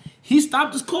passengers. He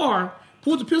stopped his car,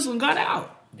 pulled the pistol, and got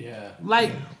out. Yeah.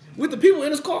 Like with the people in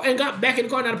his car, and got back in the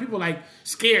car. Now the people like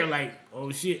scared, like,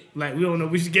 oh shit, like we don't know,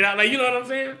 we should get out. Like, you know what I'm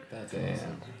saying? That's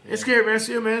awesome. It's scary, man.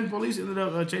 Still, man. Police ended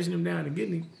up chasing him down and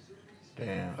getting him.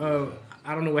 Damn.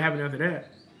 I don't know what happened after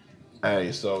that.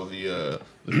 Hey, so the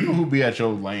people who be at your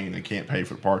lane and can't pay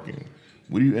for parking,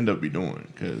 what do you end up be doing?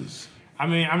 Because I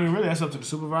mean, really, that's up to the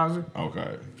supervisor.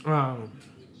 okay,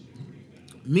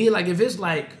 Me, like, if it's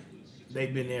like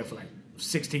they've been there for like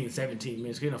 16, 17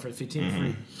 minutes, you know, for 15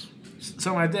 free,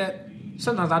 something like that,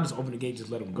 sometimes I just open the gate, just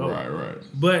let them go. right,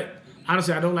 But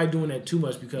honestly, I don't like doing that too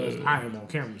much because I am on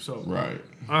camera. So right.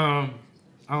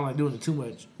 I don't like doing it too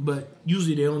much. But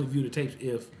usually they only view the tapes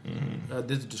if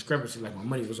there's a discrepancy, like my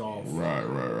money was off, Right.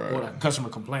 or like customer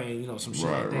complained, you know, some shit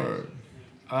like that.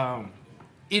 Right.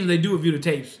 Even if they do review the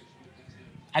tapes,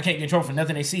 I can't control for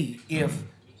nothing they see if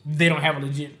they don't have a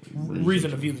legit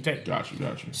reason to view the tape. Got you.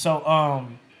 So,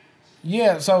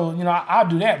 yeah, so, you know, I'll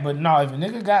do that. But no, if a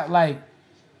nigga got, like,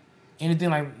 anything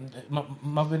like,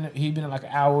 he been in, like, an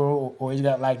hour or he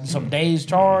got, like, some days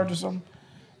charged or something,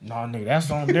 no, nigga,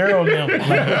 that's on Daryl and them.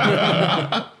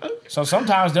 Like, so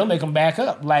sometimes they'll make them back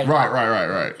up. Like,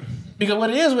 Right. because what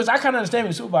it is, which I kind of understand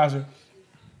with supervisor,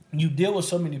 you deal with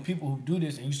so many people who do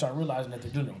this and you start realizing that they're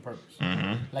doing it on purpose.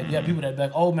 Like, you have people that be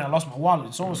like, oh, man, I lost my wallet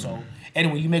and so-and-so.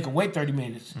 And when you make them wait 30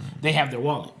 minutes, they have their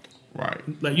wallet. Right.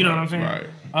 Like, you know what I'm saying? Right.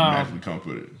 Naturally comes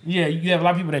with it. Yeah, you have a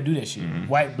lot of people that do that shit.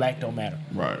 White, black, don't matter.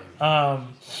 Right.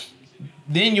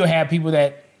 Then you'll have people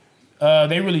that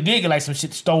they really did get like some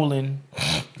shit stolen.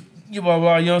 You know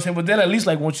what I'm saying? But they'll at least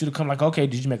like want you to come like, okay,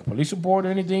 did you make a police report or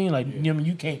anything? Like, you know,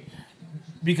 you can't,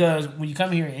 because when you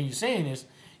come here and you're saying this,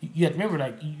 you have to remember,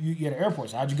 like, you're at the airport.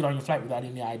 So how'd you get on your flight without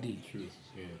any ID? True.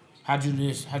 Yeah. How'd you do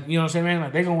this? You know what I'm saying, man?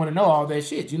 Like, they're gonna want to know all that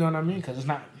shit. You know what I mean? Because it's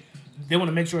not. They want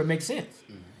to make sure it makes sense.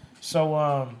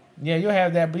 So yeah, you'll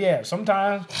have that. But yeah,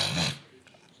 sometimes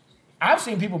I've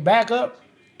seen people back up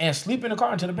and sleep in the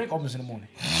car until the bank opens in the morning.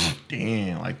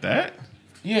 Damn, like that?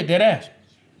 Yeah, dead ass.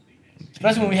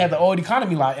 Especially when we had the old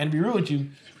economy lot. And to be real with you,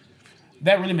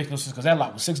 that really makes no sense because that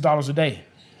lot was $6 a day,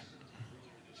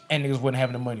 and niggas wasn't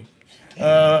having the money.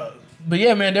 But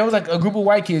yeah, man, there was like a group of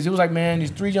white kids. It was like, man,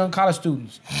 these 3 young college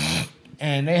students,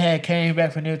 and they had came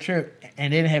back from their trip,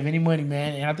 and they didn't have any money,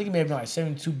 man. And I think it may have been like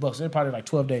 $72. They're probably like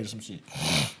 12 days or some shit.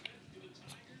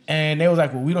 And they was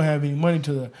like, well, we don't have any money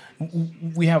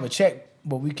we have a check,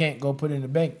 but we can't go put it in the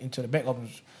bank until the bank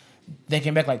opens. They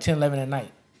came back like 10, 11 at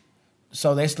night.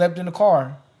 So they slept in the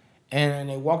car, and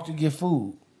they walked to get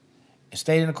food, and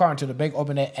stayed in the car until the bank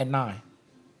opened at 9.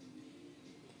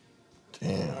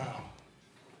 Damn.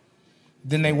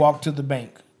 Then they walked to the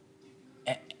bank,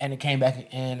 and they came back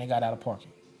and they got out of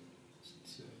parking.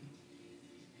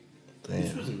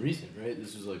 This wasn't recent, right?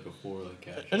 This was like before like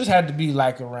cash. It just had to be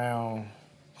like around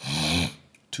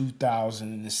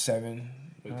 2007.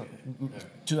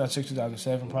 2006,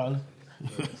 2007, probably.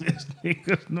 This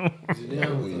nigga's no.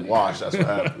 When you watch, that's what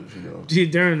happens, you know.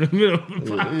 During the middle of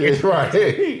the podcast. Yeah,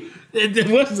 right.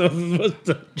 What's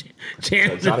the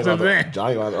chances Johnny of that?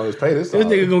 Johnny on his pay this This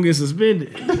time. nigga gonna get suspended.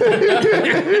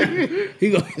 He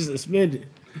gonna get suspended.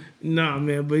 Nah,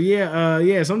 man. But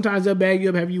yeah. Sometimes they'll bag you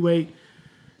up, have you wait.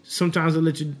 Sometimes they'll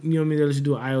let you, you know what I mean, they'll let you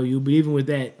do an IOU. But even with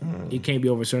that, it can't be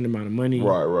over a certain amount of money.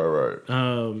 Right.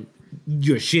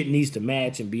 Your shit needs to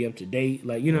match and be up to date.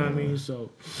 Like, you know what I mean? So,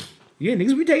 yeah,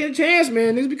 niggas be taking a chance,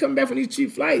 man. Niggas be coming back from these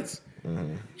cheap flights.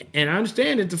 And I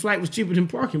understand that the flight was cheaper than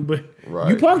parking, but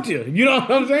you parked here. You know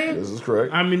what I'm saying? This is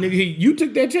correct. I mean, nigga, you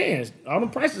took that chance. All the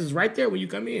prices is right there when you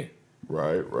come in.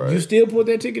 Right. You still put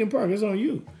that ticket in park. It's on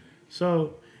you.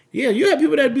 So, yeah, you have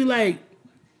people that be like,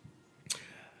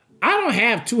 I don't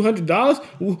have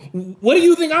 $200. What do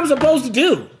you think I'm supposed to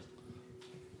do?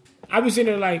 I be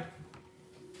sitting there like,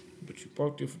 but you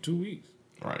parked here for 2 weeks.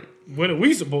 Right. What are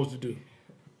we supposed to do?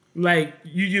 Like,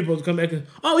 you're supposed to come back and,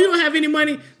 oh, you don't have any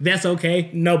money? That's okay.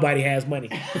 Nobody has money.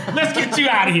 Let's get you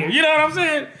out of here. You know what I'm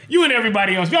saying? You and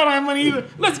everybody else. Y'all don't have money either.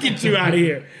 Let's get you out of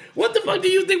here. What the fuck do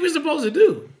you think we're supposed to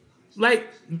do? Like,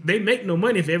 they make no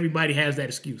money if everybody has that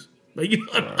excuse. Like, you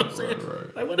know what I'm saying?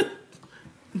 Right. Like, what the...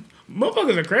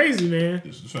 Motherfuckers are crazy, man.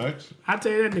 This is facts. I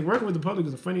tell you that, nigga, working with the public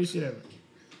is the funniest shit ever.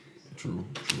 True.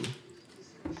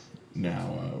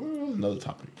 Now, another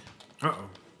topic. Uh-oh.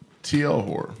 TL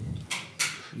whore.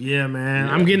 Yeah, man.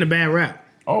 I'm getting a bad rap.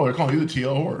 Oh, they're calling you the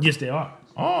TL whore? Yes, they are.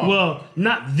 Oh. Well,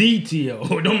 not the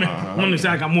TL. Don't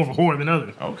sound like I'm more of a whore than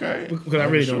others. Okay. Because I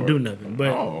really don't do nothing. But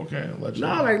oh, okay. Allegedly.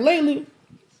 no, like lately,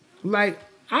 like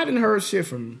I didn't heard shit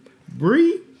from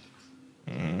Bree.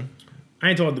 I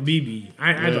ain't talking the BB.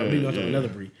 I ain't talking BB. I'm talking another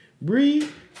Bree. Bree,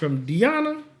 from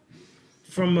Deanna,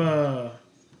 from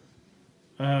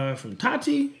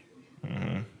Tati,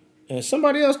 and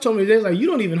somebody else told me they're like, you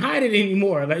don't even hide it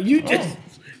anymore. Like you just.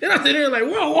 Then I sit there like,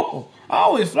 whoa, I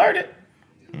always flirted.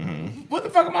 What the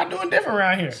fuck am I doing different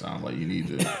around here? Sounds like you need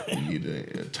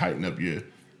to tighten up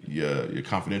your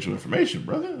confidential information,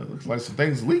 brother. It looks like some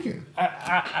things leaking.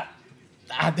 I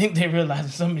think they realize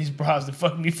that some of these bras that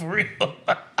fuck me for real.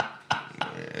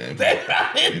 You're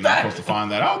not supposed to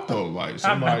find that out though. Like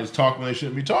somebody's talking when they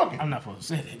shouldn't be talking. I'm not supposed to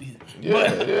say that either.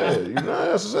 Yeah. You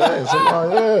know, that's what I'm saying.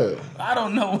 Somebody, I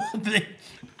don't know.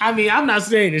 I mean, I'm not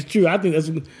saying it's true. I think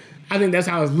that's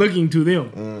how it's looking to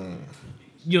them.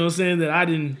 You know what I'm saying? That I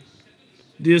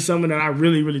did something that I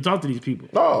really, really talked to these people.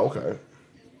 Oh, okay.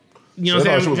 You know what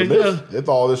I'm saying? They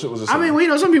thought all this shit was a I mean, well, you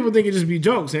know, some people think it just be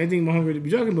jokes. They think Mahoney to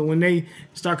be joking, but when they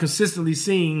start consistently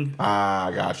seeing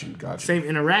got you. same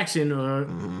interaction or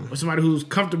somebody who's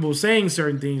comfortable saying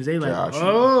certain things, they like, Got you.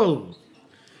 oh,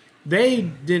 they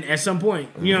didn't at some point.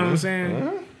 You know what I'm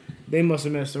saying? They must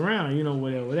have messed around. You know,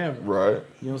 whatever. Right.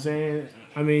 You know what I'm saying?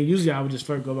 I mean, usually I would just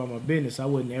first go about my business. I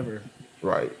wouldn't ever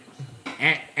Right.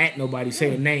 at nobody,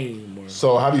 say a name. Or,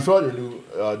 So, how do you feel about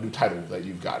your new title that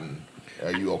you've gotten?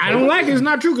 Are you okay? I don't like it. It's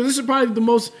not true because this is probably the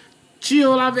most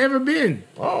chill I've ever been.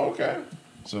 Oh, okay.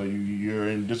 So you're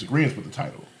in disagreement with the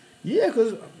title. Yeah,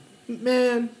 because,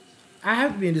 man, I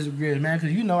have to be in disagreement, man,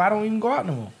 because, you know, I don't even go out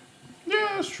no more.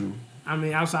 Yeah, that's true. I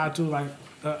mean, outside to, like,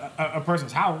 a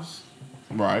person's house.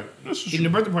 Right. This is Even the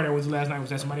true. birthday party I went to last night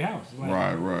was at somebody's house. Like,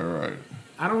 Right.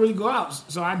 I don't really go out,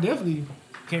 so I definitely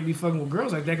can't be fucking with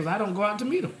girls like that because I don't go out to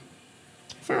meet them.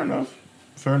 Fair enough.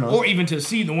 Or even to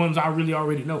see the ones I really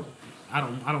already know. I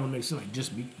don't want to make it seem like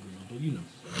just meet girls, but you know.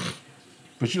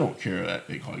 But you don't care that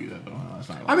they call you that, though. Huh? That's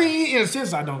not like, I mean, in a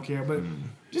sense, I don't care, but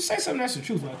just say something that's the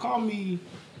truth. Like, call me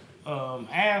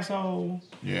asshole.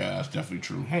 yeah, that's definitely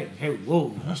true. Hey,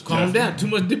 whoa. Calm down. Too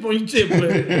much dip on your chip,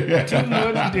 boy. Too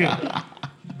much dip.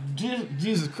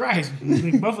 Jesus Christ.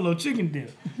 Buffalo chicken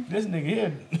dip. This nigga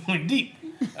here went deep.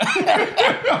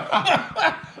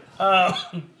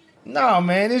 No,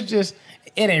 man, it's just,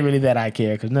 it ain't really that I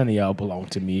care because none of y'all belong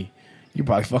to me. You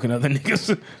probably fucking other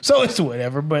niggas. So it's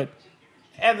whatever, but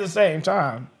at the same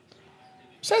time,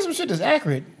 say some shit that's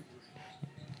accurate.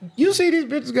 You see these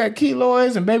bitches got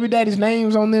keloids and baby daddy's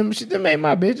names on them. Shit, them ain't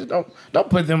my bitches. Don't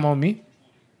put them on me.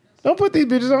 Don't put these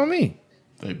bitches on me.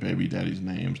 They baby daddy's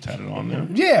names tatted on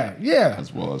them, Yeah.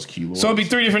 as well as kilos. So it'd be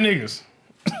 3 different niggas.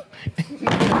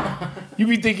 You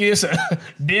be thinking it's a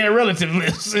dead relative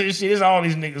list. Shit, it's all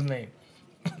these niggas' names.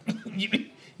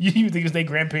 You think it's their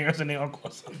grandparents and their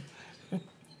uncles.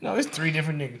 No, it's 3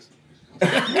 different niggas.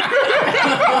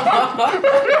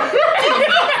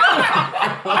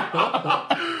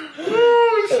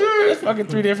 It's fucking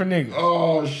 3 different niggas.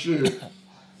 Oh, shit.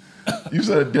 You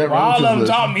said dead All of them relatives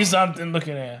taught me something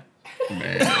looking at.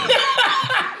 Man.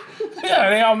 Yeah,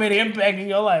 they all made an impact in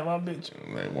your life, my bitch.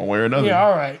 Like, one way or another. Yeah,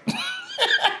 all right.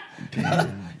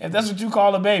 If that's what you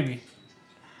call a baby,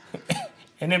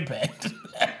 an impact.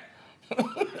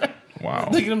 Wow.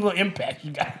 Look at them little impacts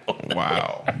you got.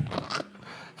 Wow.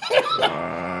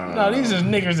 No, these is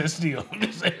niggas that steal.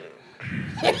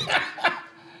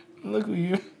 Look who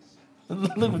you.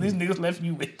 Look what these niggas left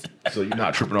you with. So you're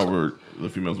not tripping over the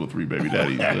females with 3 baby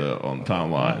daddies on the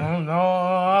timeline? No,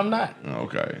 I'm not.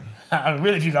 Okay.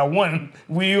 Really, if you got one,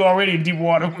 we already in deep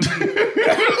water.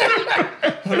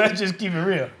 Let's just keep it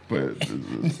real. But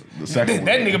the second one.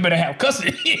 That nigga better have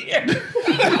custody.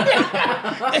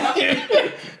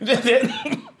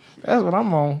 That's what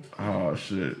I'm on. Oh,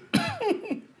 shit.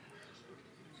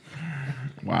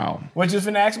 Wow. What you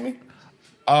finna ask me?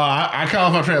 I kind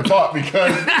of lost my train of thought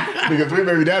because 3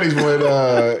 baby daddies went,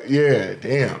 yeah,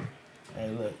 damn. Hey,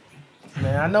 look,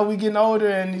 man, I know we getting older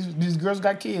and these girls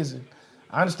got kids. And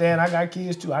I understand I got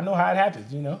kids too. I know how it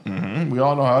happens, you know. We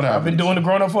all know how it happens. I've been doing the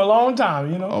grown up for a long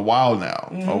time, you know. A while now.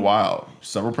 A while.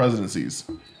 Several presidencies.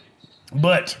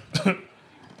 But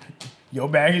your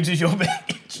baggage is your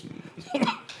baggage.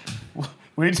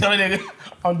 We didn't tell a nigga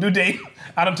on due date,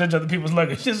 I don't touch other people's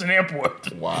luggage. It's an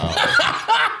airport. Wow.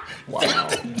 Wow.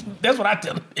 That's what I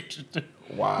tell the bitches.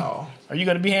 Wow. Are you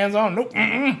gonna be hands on? Nope.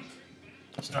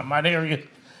 It's not my area.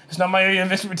 It's not my area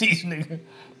of expertise, nigga.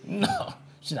 No.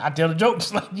 Shit, I tell the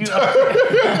jokes like you know.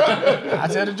 I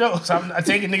tell the jokes. I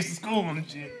take niggas to school and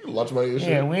shit. Lunch money and shit.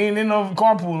 Yeah, we ain't in no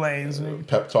carpool lanes, nigga.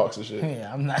 Pep talks and shit.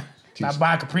 Yeah, I'm not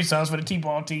buying Capri Suns for the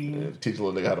T-ball team. Teach a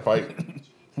little nigga how to fight.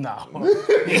 No.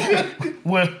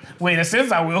 Well, wait, in a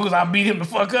sense I will, because I'll beat him the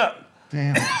fuck up.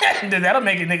 Damn. Then that'll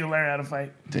make a nigga learn how to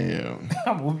fight. Damn.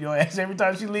 I'll whoop your ass every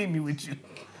time she leave me with you.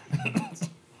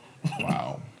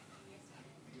 Wow.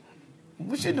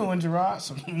 What you doing, Gerard?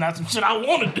 Not some shit I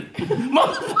want to do.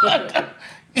 Motherfucker.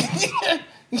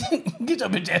 Get your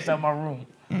bitch ass out of my room.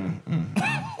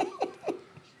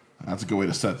 That's a good way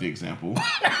to set the example.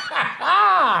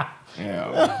 Yeah.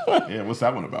 Yeah, what's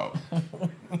that one about?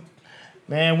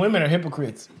 Man, women are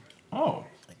hypocrites. Oh.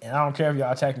 And I don't care if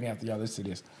y'all attack me after y'all listen to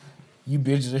this. You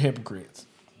bitches are hypocrites.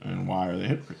 And why are they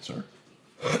hypocrites, sir?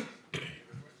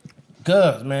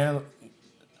 Cause, man,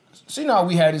 see now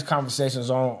we had these conversations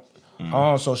on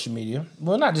social media.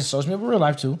 Well, not just social media, but real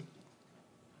life too.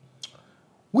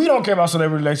 We don't care about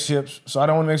celebrity relationships, so I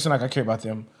don't want to make it seem like I care about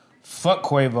them. Fuck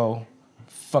Quavo.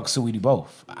 Fuck Saweetie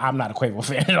both. I'm not a Quavo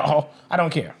fan at all. I don't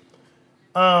care.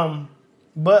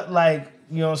 But like,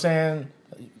 you know what I'm saying?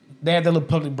 They had that little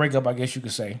public breakup, I guess you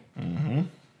could say. Mm-hmm.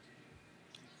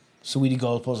 Saweetie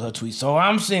goes posted her tweet. So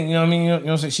I'm seeing, you know what I mean? You know what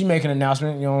I'm saying? She making an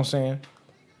announcement, you know what I'm saying?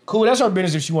 Cool, that's her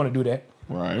business if she want to do that.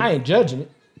 Right. I ain't judging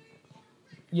it.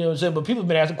 You know what I'm saying? But people have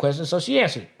been asking questions, so she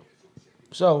answered.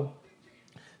 So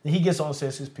then he gets on and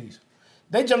says his piece.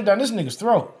 They jumped down this nigga's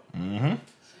throat. Mm-hmm.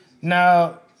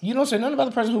 Now, you don't say nothing about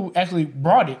the person who actually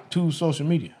brought it to social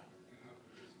media.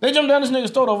 They jumped down this nigga's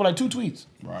throat over like 2 tweets.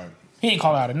 Right. He ain't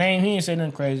call out a name. He ain't say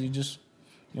nothing crazy. Just,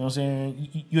 you know what I'm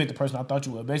saying? You ain't the person I thought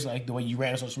you were. Basically, like the way you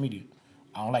ran social media.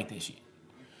 I don't like that shit.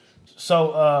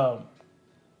 So,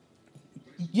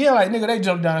 yeah, like, nigga, they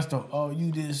jumped down and stuff. Oh,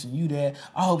 you this and you that.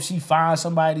 I hope she finds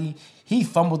somebody. He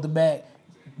fumbled the bag.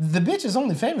 The bitch is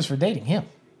only famous for dating him.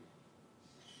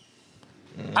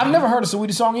 Mm-hmm. I've never heard a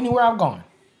Saweetie song anywhere I've gone.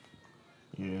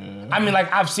 Yeah. I mean,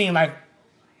 like, I've seen like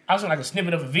a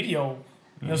snippet of a video,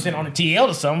 you know what I'm saying, on the TL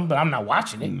or something, but I'm not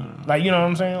watching it. No. Like, you know what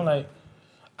I'm saying? Like,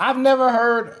 I've never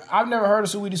heard a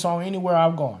Saweetie song anywhere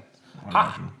I've gone.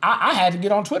 I had to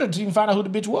get on Twitter to even find out who the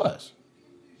bitch was.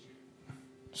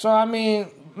 So, I mean,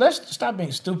 let's stop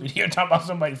being stupid here talking about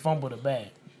somebody fumbled a bag.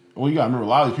 Well, you got to remember, a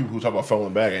lot of these people who talk about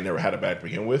fumbling bag ain't never had a bag to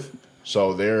begin with.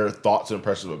 So their thoughts and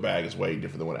impressions of a bag is way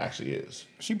different than what it actually is.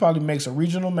 She probably makes a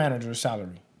regional manager's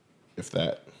salary. If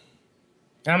that.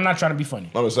 And I'm not trying to be funny.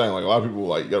 I'm just saying, like, a lot of people,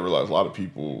 like, you got to realize a lot of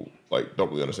people, like, don't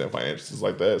really understand finances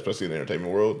like that, especially in the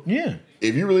entertainment world. Yeah.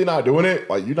 If you're really not doing it,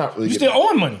 like, you're not really You still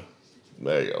owing money.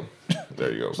 There you go.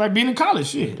 There you go. It's like being in college,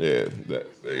 shit. Yeah, there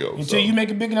you go. Until you make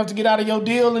it big enough to get out of your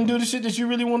deal and do the shit that you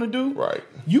really want to do. Right.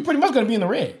 You pretty much going to be in the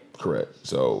red. Correct.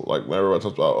 So, like, when everybody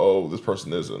talks about, oh, this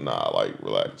person isn't, nah, like,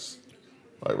 relax.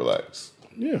 Like, relax.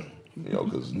 Yeah. You know,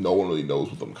 because no one really knows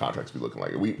what them contracts be looking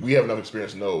like. We have enough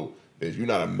experience to know that if you're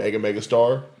not a mega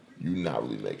star, you're not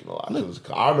really making a lot. 'Cause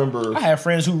I remember... I have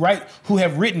friends who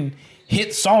have written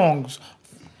hit songs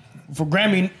for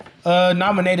Grammy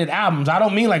nominated albums. I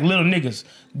don't mean like little niggas.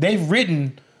 They've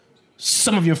written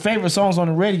some of your favorite songs on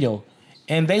the radio,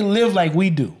 and they live like we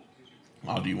do.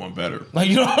 I'll do you one better. Like,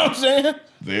 you know what I'm saying?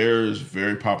 There's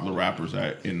very popular rappers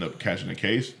that end up catching a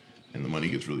case, and the money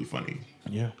gets really funny.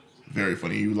 Yeah. very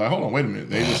funny. You like, hold on, wait a minute.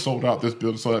 They just sold out this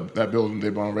building, sold that building.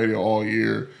 They've been on radio all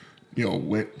year. You know,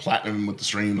 went platinum with the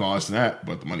streams, all this and that.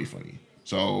 But the money funny.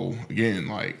 So again,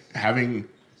 like having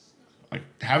like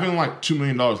 $2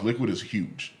 million liquid is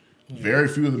huge. Very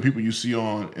few of the people you see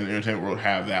on in the entertainment world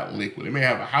have that liquid. They may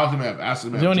have a house, they may have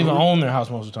assets. They don't even own their house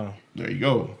most of the time. There you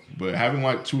go. But having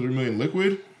like 2 or 3 million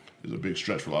liquid is a big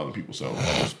stretch for a lot of people. So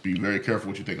just be very careful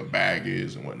what you think a bag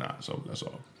is and whatnot. So that's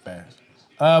all. Fast.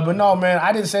 But no, man,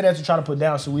 I didn't say that to try to put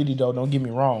down Saweetie, though. Don't get me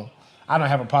wrong. I don't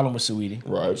have a problem with Saweetie.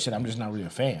 Right. Shit, I'm just not really a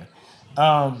fan.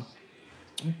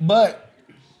 But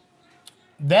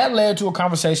that led to a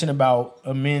conversation about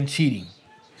men cheating.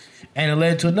 And it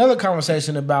led to another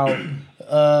conversation about,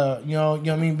 you know what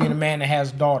I mean, being a man that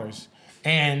has daughters.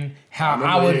 And how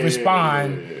I would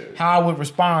respond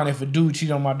if a dude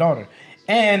cheated on my daughter.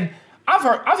 And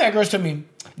I've had girls tell me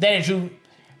that ain't true.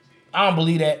 I don't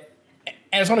believe that.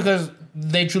 And it's only because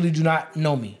they truly do not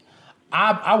know me.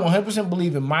 I 100%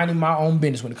 believe in minding my own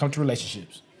business when it comes to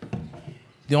relationships.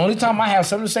 The only time I have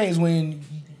something to say is when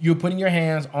you're putting your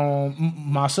hands on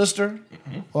my sister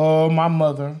or my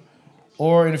mother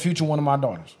or in the future one of my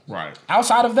daughters. Right.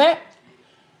 Outside of that,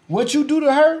 what you do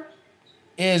to her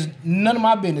is none of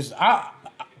my business. I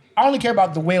only care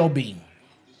about the well-being.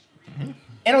 And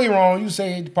don't get me wrong, you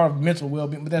say it's part of mental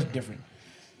well-being, but that's different.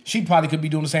 She probably could be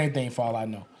doing the same thing for all I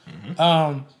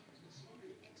know.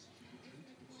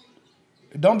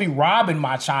 Don't be robbing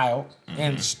my child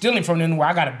and stealing from them where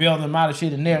I got to bail them out of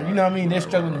shit in there. You know what I mean? They're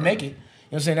struggling to make it. You know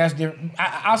what I'm saying? That's different.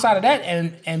 Outside of that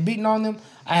and beating on them,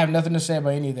 I have nothing to say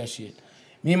about any of that shit.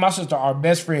 Me and my sister are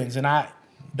best friends, and I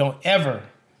don't ever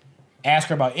ask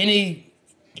her about any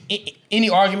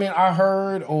argument I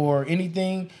heard or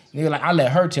anything. Nigga, like, I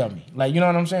let her tell me. Like, you know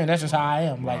what I'm saying? That's just how I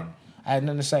am. Like, I had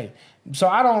nothing to say. So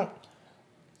I don't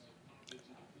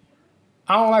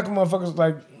like motherfuckers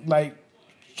like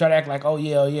try to act like, oh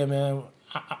yeah, man,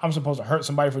 I'm supposed to hurt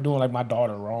somebody for doing like my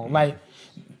daughter wrong. Like,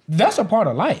 that's a part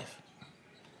of life.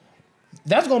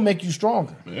 That's gonna make you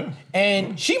stronger. Yeah.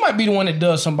 And she might be the one that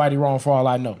does somebody wrong for all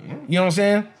I know. You know what I'm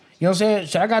saying? You know what I'm saying?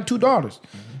 Shit, I got 2 daughters.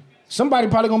 Somebody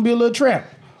probably gonna be a little tramp.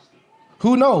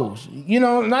 Who knows? You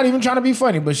know, not even trying to be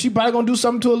funny, but she probably gonna do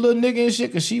something to a little nigga and shit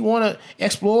because she wanna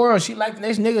explore or she like the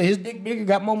next nigga, his dick bigger,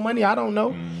 got more money, I don't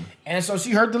know. And so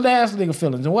she hurt the last nigga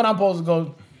feelings. And what I'm supposed to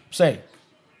go say?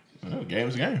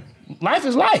 Game's a game. Life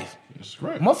is life. This is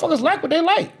correct. Motherfuckers like what they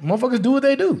like. Motherfuckers do what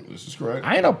they do. This is correct.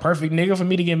 I ain't no perfect nigga for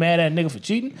me to get mad at a nigga for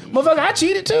cheating. Motherfucker, I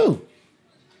cheated too.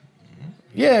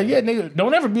 Yeah, nigga.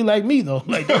 Don't ever be like me though.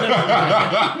 Like,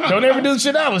 don't ever do the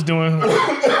shit I was doing.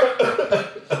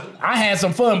 I had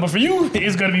some fun, but for you,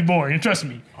 it's gonna be boring. Trust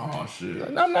me. Oh shit.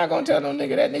 I'm not gonna tell no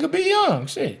nigga that. Nigga, be young.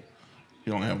 Shit.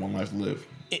 You only have one life to live.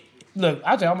 Look,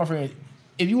 I tell all my friends,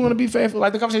 if you want to be faithful,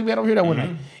 like the conversation we had over here that one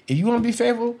night, if you want to be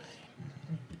faithful,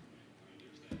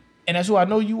 and that's who I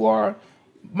know you are,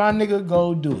 my nigga,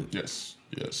 go do it. Yes.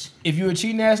 If you're a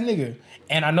cheating ass nigga,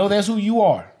 and I know that's who you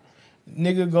are,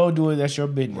 nigga, go do it. That's your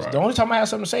business. Right. The only time I have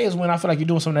something to say is when I feel like you're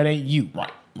doing something that ain't you.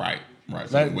 Right.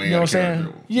 So Like, you know what I'm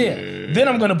saying? Yeah. Then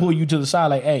I'm gonna pull you to the side,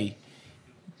 like, hey,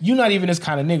 you not even this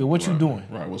kind of nigga. What you doing?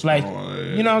 Right. What's like, going on?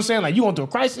 you know what I'm saying? Like, you going through a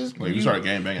crisis? Like, you started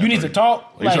gangbanging. You need to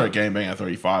talk. Like, you started gangbanging at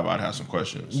 35. I'd have some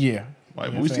questions. Yeah.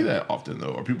 Like, but we see that often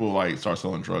though. Or people like start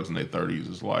selling drugs in their 30s.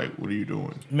 It's like, what are you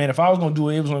doing? Man, if I was gonna do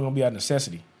it, it was only gonna be out of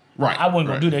necessity. Right. I wasn't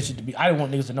gonna do that shit to be. I didn't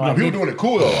want niggas to know. No, I people did it. doing it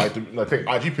cool though, like take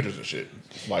IG pictures and shit.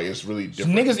 Like it's really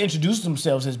different. Niggas introduce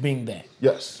themselves as being that.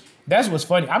 Yes. That's what's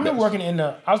funny. I remember working in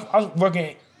the. I was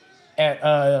working at.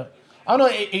 I don't know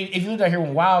if you lived out here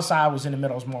when Wild Side was in the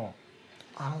Meadows Mall.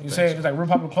 You say it's like a real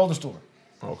popular clothing store.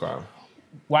 Okay.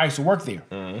 Where I used to work there.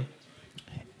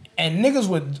 And niggas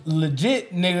would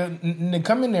legit nigga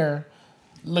come in there,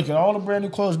 look at all the brand new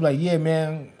clothes, be like, yeah,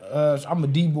 man, I'm a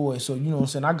D-boy, so you know what I'm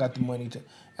saying, I got the money to.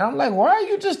 And I'm like, why are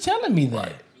you just telling me that?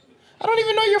 Right. I don't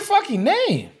even know your fucking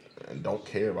name. And don't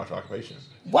care about your occupation.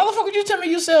 Why the fuck would you tell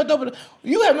me you sell dope?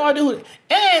 You have no idea who.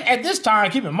 And at this time,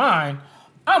 keep in mind,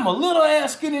 I'm a little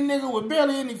ass skinny nigga with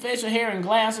barely any facial hair and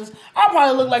glasses. I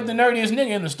probably look like the nerdiest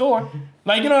nigga in the store.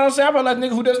 Like, you know what I'm saying? I probably like the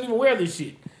nigga who doesn't even wear this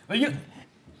shit. Like,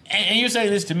 and you're saying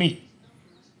this to me.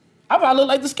 I probably look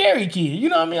like the scary kid. You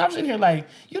know what I mean? I'm sitting here like,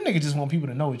 you niggas just want people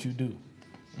to know what you do.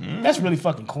 That's really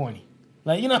fucking corny.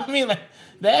 Like, you know what I mean? Like,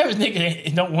 the average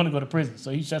nigga don't want to go to prison,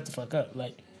 so he shuts the fuck up.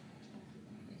 Like,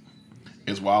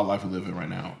 it's wild life we live in right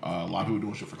now. A lot of people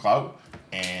doing shit for clout,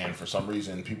 and for some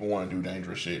reason, people want to do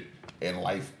dangerous shit and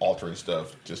life-altering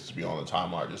stuff just to be on the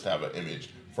timeline, just to have an image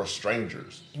for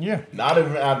strangers. yeah. Not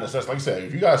even out of necessity. Like I said,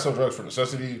 if you guys sell drugs for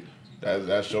necessity,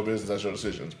 that's your business, that's your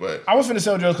decisions. But I was finna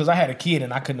sell drugs because I had a kid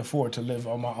and I couldn't afford to live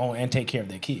on my own and take care of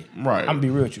that kid. Right. I'm gonna be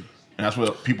real with you. And that's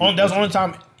what people. That's the only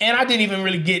time, and I didn't even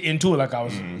really get into it like I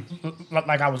was,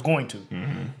 like I was going to,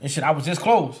 and shit. I was this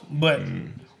close, but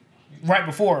right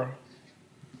before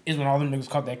is when all them niggas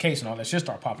caught that case and all that shit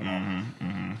started popping off.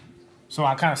 So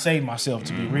I kind of saved myself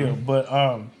to be real, but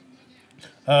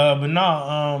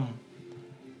no,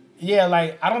 yeah,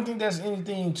 like I don't think there's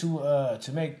anything to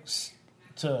make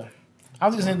to. I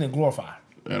don't think there's anything to glorify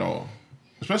at all,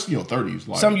 especially in your 30s.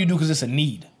 Like, something you do because it's a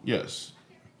need. Yes.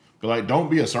 But like, don't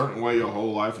be a certain way your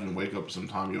whole life and then wake up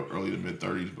sometime in your early to mid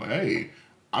 30s. Like, hey,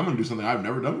 I'm gonna do something I've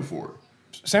never done before.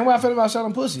 Same way I feel about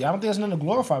selling pussy. I don't think there's nothing to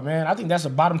glorify, man. I think that's a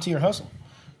bottom tier hustle.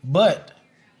 But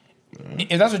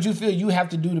if that's what you feel you have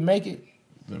to do to make it,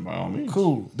 then by all means,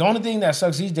 cool. The only thing that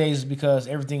sucks these days is because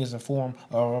everything is in form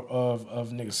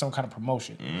of niggas, some kind of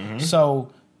promotion.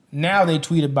 So now they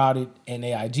tweet about it and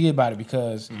they IG about it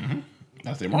because.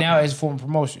 That's their marketing. Now it's a form of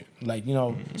promotion. Like, you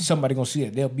know, somebody gonna see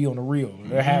it. They'll be on the reel.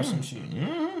 They'll have some shit.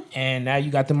 And now you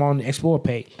got them on the Explore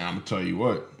page. And I'm gonna tell you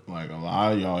what, like a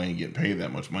lot of y'all ain't getting paid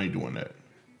that much money doing that.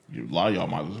 A lot of y'all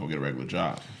might as well get a regular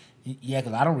job. Yeah,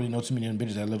 because I don't really know too many of them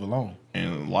bitches that live alone.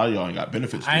 And a lot of y'all ain't got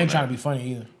benefits. I ain't trying to be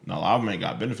funny either. No, a lot of them ain't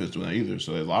got benefits doing that either.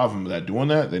 So a lot of them that doing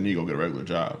that, they need to go get a regular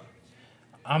job.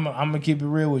 I'm gonna keep it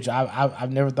real with you.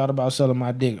 I've never thought about selling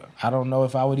my dick. I don't know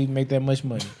if I would even make that much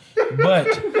money. But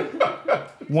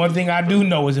one thing I do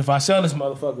know is if I sell this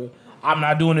motherfucker, I'm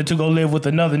not doing it to go live with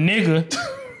another nigga.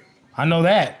 I know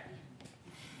that.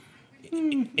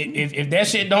 If that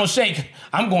shit don't shake,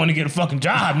 I'm going to get a fucking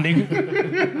job,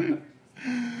 nigga.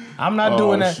 I'm not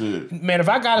doing that. Shit. Man, if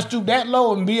I gotta stoop that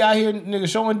low and be out here, nigga,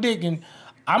 showing dick, and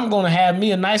I'm gonna have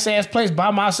me a nice ass place by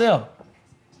myself.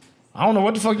 I don't know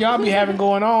what the fuck y'all be having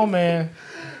going on, man.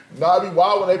 Nah, it'd be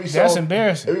wild when they be selling. That's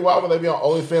embarrassing. It'd be wild when they be on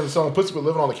OnlyFans and selling pussy but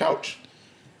living on the couch.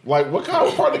 Like, what kind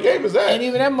of part of the game is that? And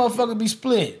even that motherfucker be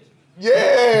split. Yeah.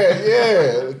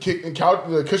 The couch,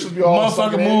 the cushions be all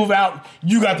motherfucker move out.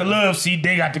 You got the love seat.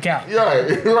 They got the couch.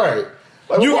 Right.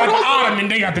 Like, you got the ottoman.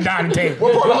 They got the dining table.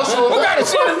 What part of hustle is what kind of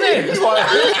shit is this?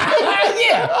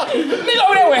 Yeah, nigga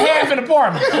over there with half an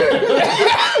apartment.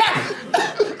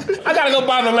 I gotta go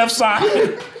buy the left side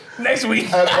next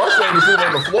week. And first they be sleeping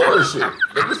on the floor and shit.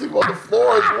 They be sleeping on the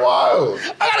floor. It's wild.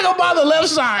 I gotta go buy the left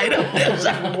side. It's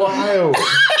wild.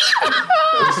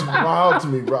 It's wild to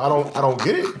me, bro. I don't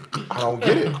get it. I don't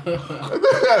get it.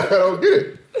 I don't get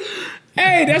it.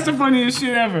 Hey, that's the funniest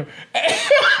shit ever.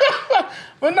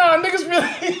 But no, niggas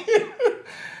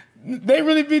really, they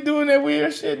really be doing that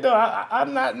weird shit though.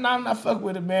 I'm not fuck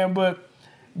with it, man. But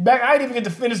back, I didn't even get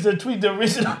to finish the tweet, the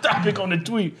original topic on the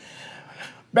tweet.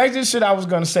 Back to the shit I was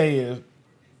gonna say is,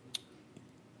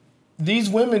 these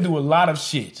women do a lot of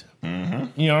shit. You know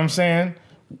what I'm saying?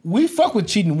 We fuck with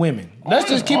cheating women. Let's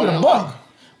just keep it a buck.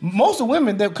 Most of the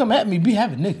women that come at me be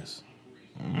having niggas.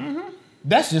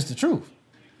 That's just the truth.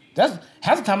 That's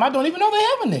half the time I don't even know they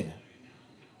have a nigga.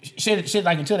 Shit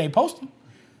like until they post them.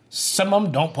 Some of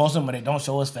them don't post them, but they don't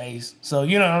show his face. So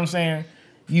you know what I'm saying?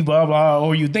 You blah blah,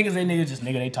 or you think it's a nigga, just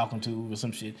nigga they talking to or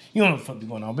some shit. You don't know what the fuck be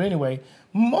going on. But anyway,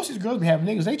 most of these girls be having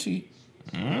niggas, they cheat.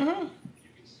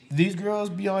 These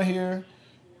girls be on here,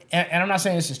 and I'm not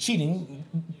saying this is cheating,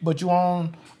 but you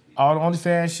on all the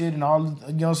OnlyFans shit and all, you know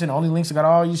what I'm saying, the only links that got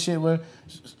all your shit where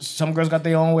some girls got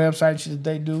their own website shit that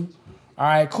they do. All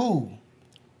right, cool.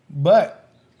 But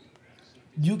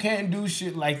you can't do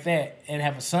shit like that and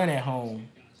have a son at home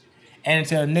and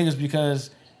tell niggas because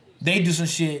they do some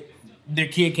shit their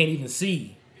kid can't even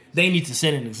see. They need to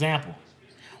set an example.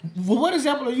 Well, what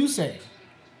example are you saying?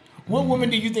 What woman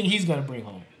do you think he's going to bring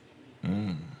home? You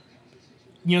know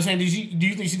what I'm saying? Do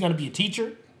you think she's going to be a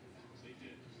teacher?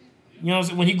 You know what I'm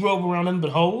saying? When he grew up around nothing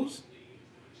but hoes?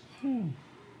 Who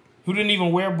didn't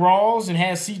even wear bras and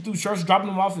had see-through shirts dropping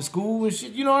them off at school and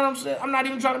shit. You know what I'm saying? I'm not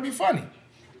even trying to be funny.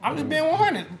 I'm just being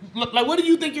 100. Like, what do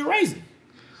you think you're raising?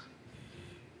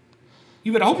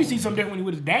 You better hope you see something different when you're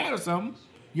with his dad or something.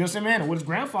 You know what I'm saying, man? Or with his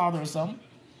grandfather or something.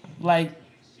 Like,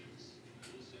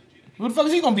 what the fuck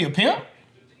is he gonna be, a pimp?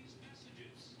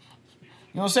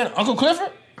 You know what I'm saying? Uncle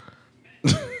Clifford?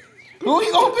 Who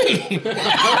he gonna be? Who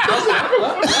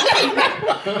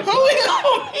he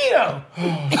gonna be though?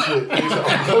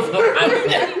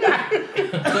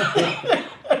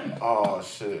 Oh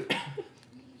shit.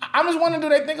 I'm just wondering, do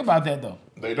they think about that though?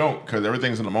 They don't, because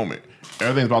everything's in the moment.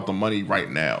 Everything's about the money right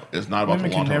now. It's not about Women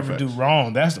the can long-term never effects. do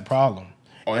wrong. That's the problem.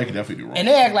 Oh, they can definitely do wrong. And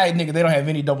they act like, nigga, they don't have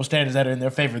any double standards that are in their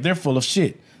favor. They're full of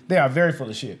shit. They are very full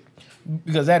of shit.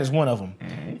 Because that is one of them.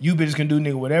 You bitches can do,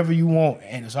 nigga, whatever you want,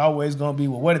 and it's always gonna be,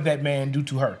 well, what did that man do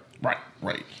to her? Right.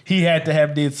 He had to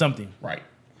have did something. Right.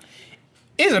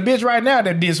 It's a bitch right now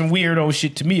that did some weirdo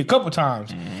shit to me a couple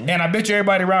times. And I bet you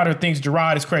everybody around her thinks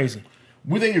Gerard is crazy.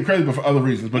 We think you're crazy, but for other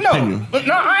reasons. But No, continue. but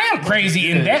no, I am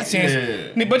crazy in that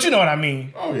sense. yeah. But you know what I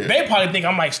mean. Oh, yeah. They probably think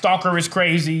I'm like stalker is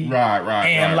crazy. Right.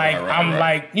 And right, like right, I'm right.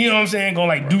 like, you know what I'm saying, gonna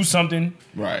like do something.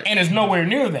 Right. And it's nowhere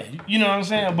near that. You know what I'm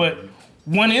saying? But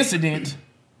one incident,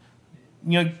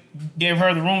 you know, gave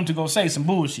her the room to go say some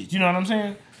bullshit. You know what I'm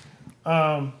saying?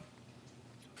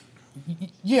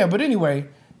 Yeah, but anyway,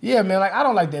 yeah, man, like I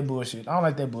don't like that bullshit. I don't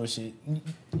like that bullshit.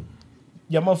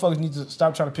 Y'all motherfuckers need to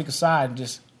stop trying to pick a side and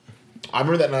just I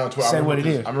remember that now on Twitter. Say I remember what it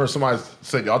is. this- I remember somebody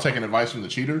said, y'all taking advice from the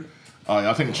cheater?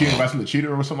 Y'all taking cheating advice from the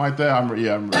cheater or something like that? I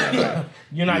remember that.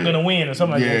 you're not gonna win or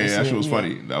something like that. Yeah, that shit was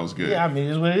funny. That was good. Yeah, I mean,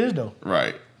 it's what it is though.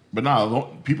 Right. But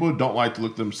no, people don't like to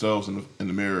look themselves in the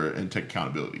mirror and take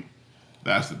accountability.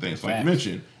 That's the thing. So like you Facts.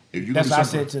 mentioned, if you That's do what I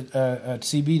something, said to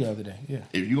CB the other day. Yeah.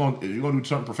 if you're gonna do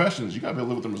certain professions, you gotta be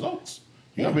able to live with the results.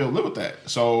 You gotta be able to live with that.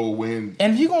 So when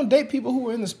And if you're gonna date people who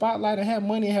are in the spotlight and have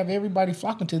money and have everybody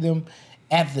flocking to them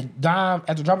at the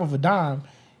drop of a dime,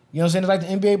 you know what I'm saying? It's like the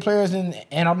NBA players and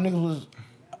all the niggas was,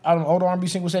 all the older R&B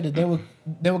singles said that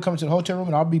they would come to the hotel room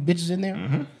and all be bitches in there.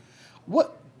 Mm-hmm.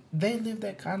 What they live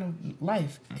that kind of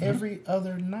life every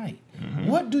other night.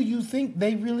 What do you think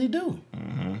they really do?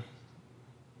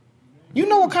 You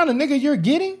know what kind of nigga you're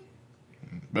getting?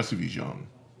 especially if he's young.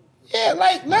 Yeah,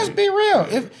 like let's be real.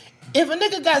 If a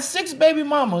nigga got 6 baby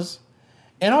mamas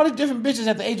and all these different bitches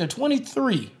at the age of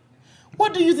 23,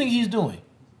 what do you think he's doing?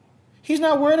 He's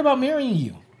not worried about marrying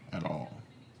you. At all.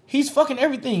 He's fucking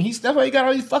everything. That's why he got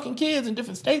all these fucking kids in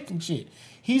different states and shit.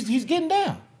 He's getting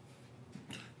down.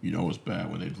 You know it's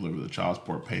bad when they deliver the child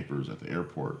support papers at the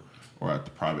airport or at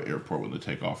the private airport when they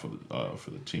take off for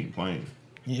the team plane.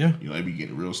 Yeah. You know, they be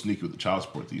getting real sneaky with the child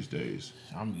support these days.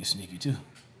 I'm gonna get sneaky too.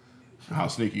 How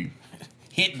sneaky?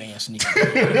 Hitman sneaky.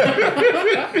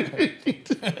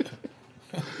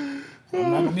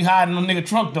 I'm not gonna be hiding in a nigga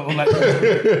trunk though. Like,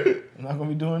 I'm not gonna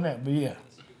be doing that. But yeah.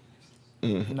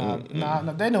 Nah,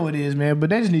 they know what it is, man.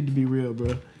 But they just need to be real,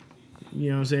 bro.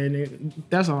 You know what I'm saying?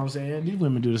 That's all I'm saying. These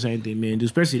women do the same thing men do,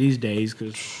 especially these days.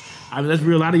 Because I mean, let's be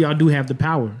real. A lot of y'all do have the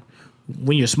power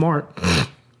when you're smart. You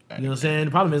know what I'm saying?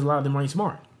 The problem is a lot of them ain't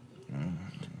smart.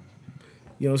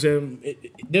 You know what I'm saying?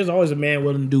 There's always a man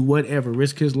willing to do whatever,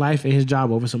 risk his life and his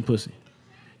job over some pussy.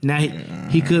 Now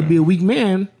he could be a weak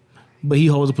man, but he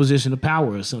holds a position of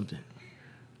power or something.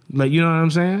 Like, you know what I'm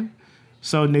saying?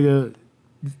 So nigga,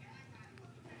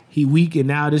 he weak and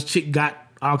now this chick got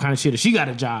all kind of shit. She got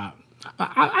a job.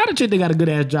 I had a chick that got a good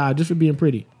ass job just for being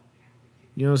pretty.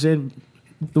 You know what I'm saying?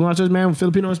 The one I chose, man, with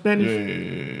Filipino and Spanish.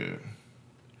 Yeah.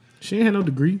 She ain't had no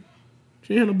degree.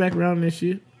 She ain't had no background in that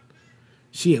shit.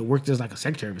 She had worked as like a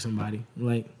secretary for somebody.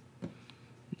 Like,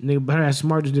 nigga, her ass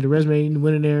smart, just did a resume and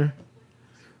went in there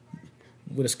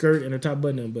with a skirt and a top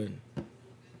button unbuttoned.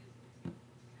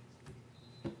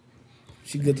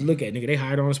 She good to look at, nigga. They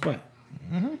hired her on the spot.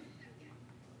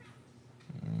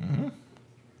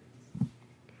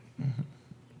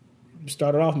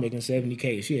 Started off making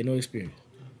 $70K. She had no experience.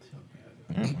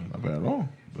 Not bad at all.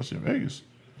 That's in Vegas.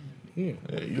 Yeah.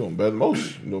 Yeah, you doing better than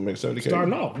most. You don't make 70K.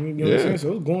 Starting off, you know what I'm Yeah. saying?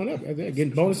 So it was going up after that,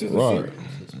 getting bonuses and Right.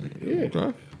 shit.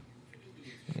 Yeah.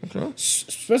 Okay.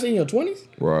 Especially in your 20s.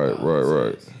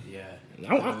 Right. Yeah.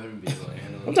 I'm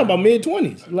talking about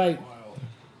mid-20s. Like,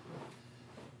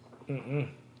 oh,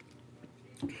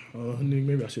 nigga,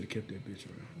 maybe I should have kept that bitch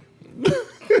around.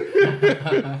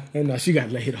 And no, she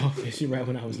got laid off and she right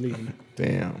when I was leaving.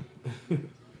 Damn.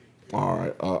 All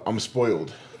right. I'm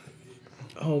spoiled.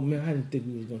 Oh, man, I didn't think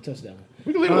we was going to touch that one.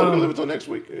 We can leave it until next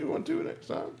week. If you want to next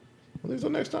time. Leave it until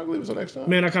next time. Leave it until next time.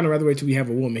 Man, I kind of rather wait till we have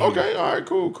a woman here. Okay. All right.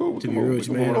 Cool. To be real with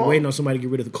you, man. I'm waiting on somebody to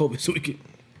get rid of the COVID so we can...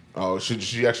 Oh, should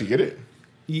she actually get it?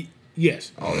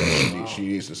 Yes. Oh, yeah, she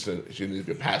needs to send. She needs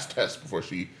to pass test before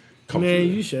she comes. Man, to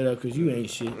you shut up because you ain't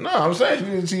shit. No, I'm saying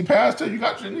she needs to pass test.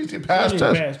 You need to pass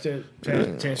test.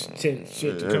 Test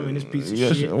shit to come in this piece of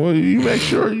Yes. shit. Well, you make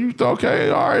sure you okay.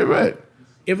 All right, bet.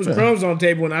 It was crumbs on the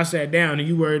table when I sat down and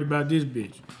you worried about this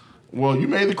bitch. Well, you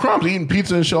made the crumbs eating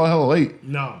pizza and shell hella late.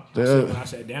 No. Yeah. So when I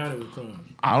sat down, it was crumbs.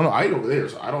 I don't know. I ate over there,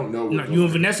 so I don't know. No, you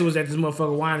and Vanessa was at this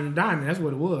motherfucker whining and dining. That's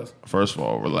what it was. First of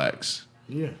all, relax.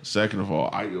 Yeah. Second of all,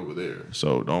 I eat over there,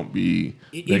 so don't be.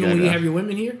 Even when you have your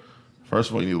women here, First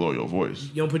of all, you need to lower your voice.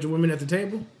 you don't put your women at the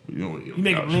table. You don't. You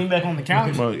make them lean back on the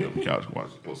couch. Well, you on the couch, watch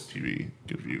TV,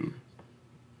 good view.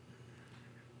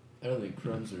 I don't think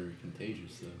crumbs are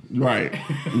contagious though. Right.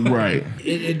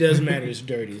 It doesn't matter. It's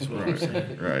dirty. Is what I'm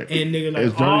saying. Right. And nigga,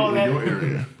 It's like all dirty in that, your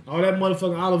area. all that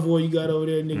motherfucking olive oil you got over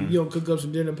there, nigga. You don't cook up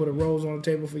some dinner, and put a rose on the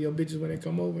table for your bitches when they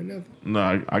come over, nothing.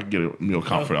 No, I get a meal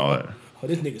comp for all that. Oh,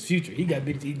 this nigga's future. He got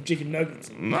bitches eating chicken nuggets,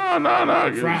 No.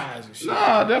 fries, and shit.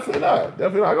 Nah, definitely not.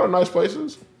 Definitely not. I go to nice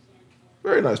places.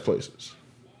 Very nice places.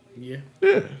 Yeah.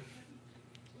 Yeah.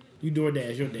 You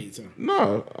DoorDash your dates, huh?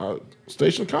 No,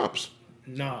 station comps.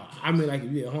 Nah, I mean like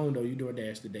if you at home though, you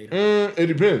DoorDash the date. It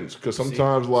depends, because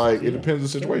sometimes it depends on the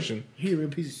situation. He a real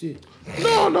piece of shit.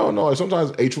 No. Like,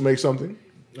 sometimes H will make something.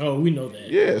 Oh, we know that.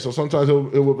 Yeah, so sometimes he'll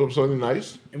whip up something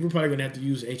nice. And we're probably gonna have to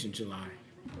use H in July.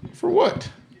 For what?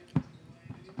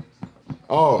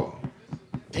 Oh,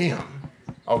 damn.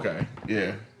 Okay.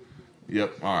 Yeah.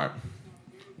 Yep. All right.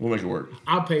 We'll make it work.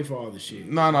 I'll pay for all the shit.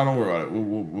 No, don't worry about it.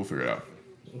 We'll figure it out.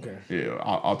 Okay. Yeah,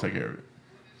 I'll take care of it.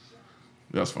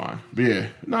 That's fine. But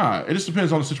yeah, it just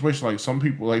depends on the situation. Like some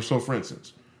people, like so for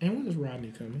instance. And when is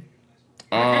Rodney coming?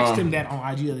 I asked him that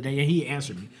on IG the other day, and he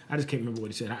answered me. I just can't remember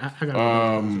what he said. I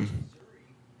got.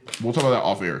 We'll talk about that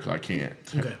off air because I can't.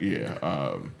 Okay.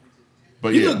 Yeah.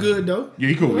 But He yeah. look good though. Yeah,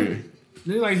 he cool. Yeah.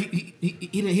 Like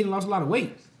he done lost a lot of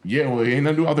weight. Yeah, well, he ain't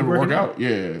nothing to do out there but work Working out. out.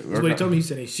 Yeah. That's what he told me. He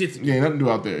said, "Hey, shit's Yeah, ain't nothing to do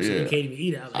out there. so Yeah. you can't even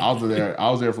eat out." Like I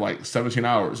was there for like 17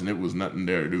 hours and it was nothing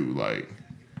there to do. Like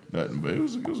nothing. But it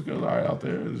was good all right out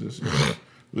there. It was just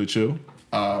really chill.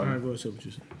 all right, go ahead, what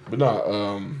you said.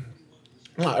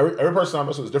 But every person I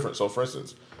mess with is different. So, for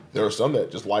instance, there are some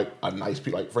that just like a nice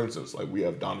pizza. Like, for instance, like we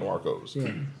have Don Marco's.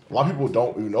 Yeah. A lot of people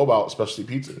don't even know about specialty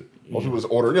pizza. Most people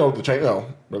just order, the chain,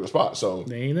 regular spot. So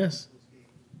They ain't us.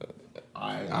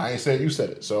 I ain't said you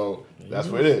said it. So that's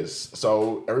what it is.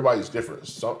 So everybody's different.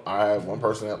 So I have one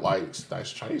person that likes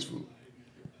nice Chinese food.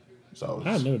 So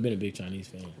I've never been a big Chinese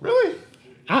fan. really,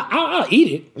 I'll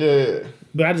eat it, yeah.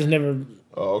 but I just never.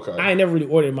 Oh, okay. I ain't never really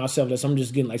ordered it myself. Unless I'm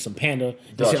just getting like some panda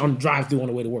and Gotcha. shit on the drive-through on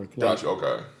the way to work. Like,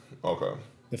 Gotcha. Okay.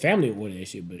 the family will order that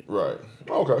shit, but Right.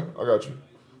 Okay. I got you.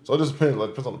 So it just depends. Like,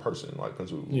 depends on the person. Like,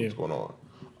 depends what's Yeah. going on.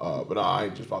 But nah, I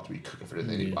ain't just about to be cooking for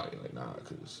this anybody. Like, nah,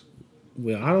 because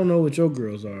well, I don't know what your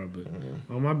girls are, but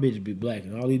all my bitches be black,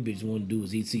 and all these bitches want to do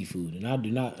is eat seafood, and I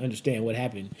do not understand what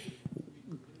happened.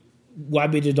 Why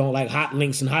bitches don't like hot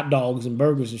links and hot dogs and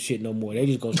burgers and shit no more? They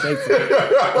just go straight for these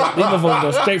motherfuckers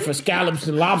go straight for scallops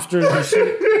and lobsters and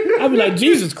shit. I be like,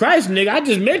 Jesus Christ, nigga, I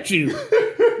just met you.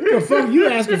 What the fuck you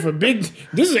asking for big?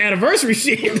 This is anniversary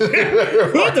shit.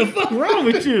 What the fuck wrong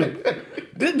with you?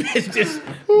 This bitch just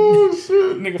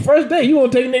nigga first day you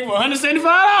want to take a nigga for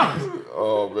 $175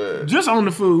 oh man, just on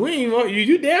the food. We ain't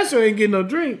you damn sure ain't getting no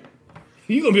drink.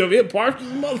 You gonna be over here parched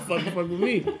as a motherfucker fuck with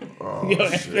me.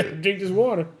 Drink this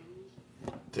water.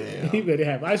 damn. You better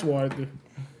have ice water.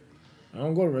 I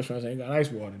don't go to restaurants that ain't got ice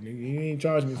water, nigga. You ain't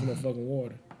charge me for no fucking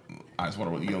water. I just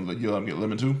wonder what you let them get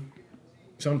lemon too.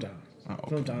 Sometimes. Oh,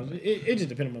 okay. Sometimes. It just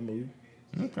depends on my mood.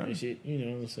 Okay. And shit, you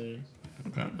know what I'm saying?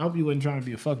 Okay. I hope you wasn't trying to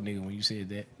be a fuck nigga when you said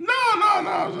that. No.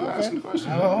 I was just asking the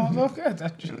question. Okay.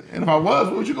 That's just, And if I was,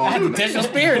 what you I gonna had do? to test your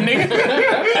spirit, nigga.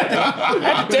 I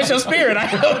had to test your spirit.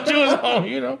 I know what you was on,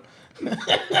 you know.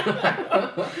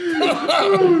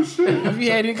 If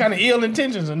you had any kind of ill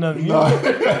intentions or nothing, you know?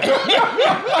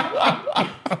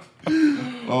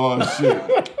 Oh shit!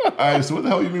 All right, so what the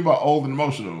hell you mean by old and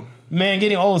emotional? Man,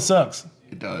 getting old sucks.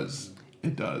 It does.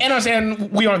 And I'm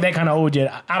saying we aren't that kind of old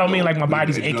yet. I don't mean like my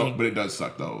body's aching. But it does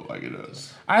suck though. Like it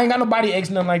does. I ain't got no body aches,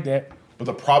 nothing like that. But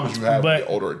the problems you have when But- you're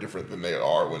older are different than they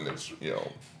are when it's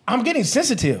I'm getting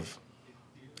sensitive.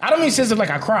 I don't mean sensitive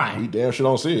like I cry. we damn sure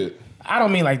don't see it. I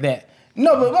don't mean like that.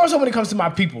 No, but more so when it comes to my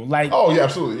people. Like, Oh yeah,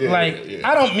 absolutely. Yeah, like yeah.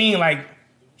 I don't mean like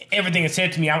everything is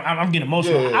said to me. I'm getting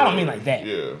emotional. Yeah, I don't mean like that.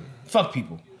 Yeah. Fuck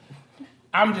people.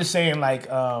 I'm just saying like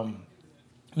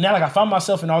now like I find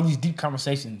myself in all these deep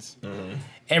conversations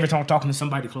every time I'm talking to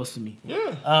somebody close to me. Yeah. You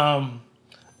know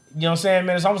what I'm saying,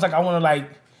 man? It's almost like I want to like, you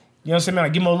know what I'm saying, man?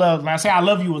 Like give more love. Like I say I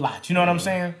love you a lot. You know what I'm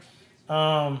saying?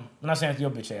 I'm not saying to your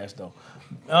bitch ass though.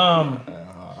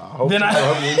 I hope, Then I I-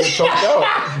 hope you get choked out.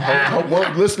 hope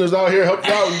one listeners out here helped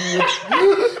out.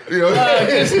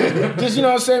 Just you know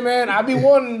what I'm saying, man. I be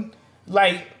wanting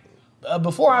like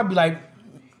before I'd be like,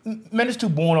 man, it's too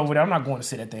boring over there. I'm not going to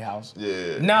sit at their house.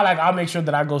 Yeah. Now like I'll make sure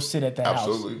that I go sit at their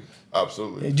Absolutely.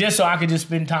 Absolutely. house just so I could just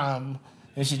spend time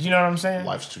and shit. You know what I'm saying?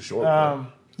 Life's too short. man.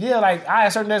 Yeah, like I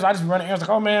at certain days I just run errands like,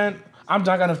 oh man, I'm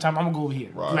not got enough time. I'm gonna go over here.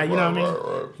 Right, like you know what I mean?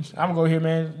 right. I'm gonna go here,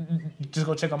 man. Just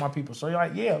go check on my people. So you're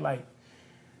like, yeah, like,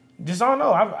 just I don't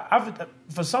know. I've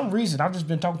for some reason I've just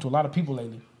been talking to a lot of people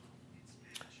lately.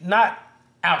 Not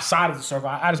outside of the circle.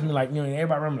 I just mean like you know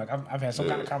everybody remember like I've had some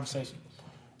kind of conversation,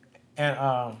 and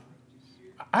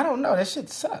I don't know that shit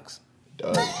sucks.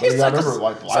 But you gotta remember,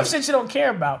 like Some life, shit you don't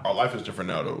care about. Our life is different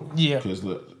now though. Yeah. Because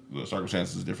the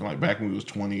circumstances is different. Like back when we was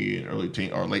 20 and early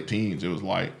teen or late teens, it was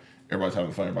like everybody's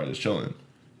having fun, everybody's chilling.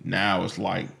 Now it's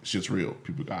like shit's real.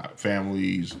 People got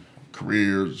families,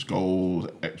 careers, goals,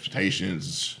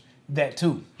 expectations. That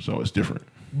too. So it's different.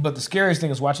 But the scariest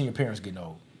thing is watching your parents get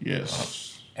old.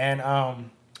 Yes. And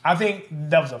I think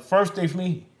that was the first day for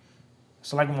me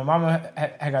So like when my mama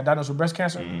had got diagnosed with breast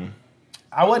cancer,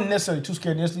 I wasn't necessarily too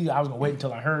scared initially. I was gonna wait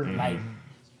until I heard like,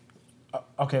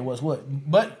 okay, what's what?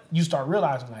 But you start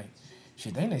realizing like,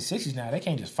 shit, they in their 60s now. They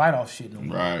can't just fight off shit no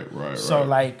more. Right. So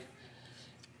like,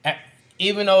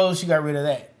 even though she got rid of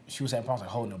that, she was having problems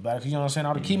like holding her bladder. Cause you know what I'm saying?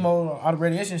 All the chemo, all the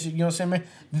radiation shit. You know what I'm saying, man?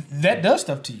 That does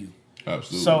stuff to you.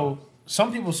 Absolutely. So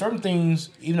some people, certain things,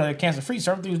 even though they're cancer free,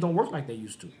 certain things don't work like they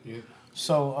used to. Yeah.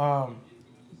 So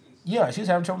yeah, she's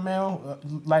having trouble, man.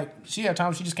 Like she had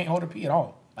times she just can't hold her pee at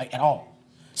all, like at all.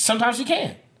 Sometimes she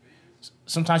can,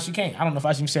 sometimes she can't. I don't know if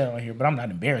I should say it on here, but I'm not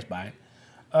embarrassed by it.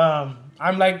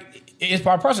 I'm like, it's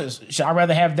part of the process. Should I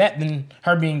rather have that than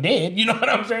her being dead? You know what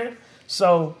I'm saying?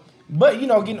 So, but you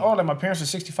know, getting older, my parents are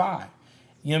 65.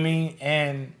 You know what I mean?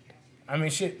 And I mean,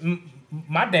 shit.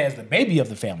 My dad's the baby of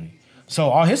the family, so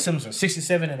all his siblings are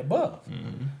 67 and above.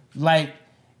 Like,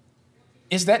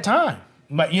 it's that time.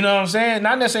 But you know what I'm saying?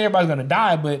 Not necessarily everybody's gonna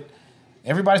die, but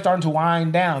everybody's starting to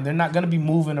wind down. They're not gonna be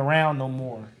moving around no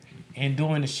more and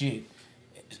doing the shit.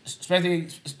 Especially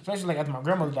like after my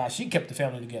grandmother died, she kept the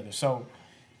family together. So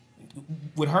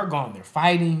with her gone, they're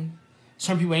fighting.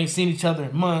 Some people ain't seen each other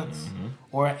in months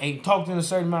or ain't talked in a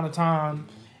certain amount of time.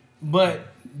 But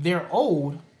they're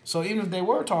old, so even if they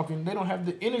were talking, they don't have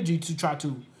the energy to try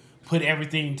to put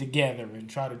everything together and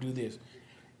try to do this.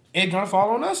 It's gonna fall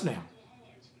on us now.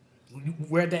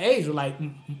 We're at the age where, like,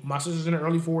 my sister's in her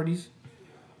early 40s.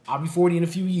 I'll be 40 in a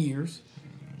few years.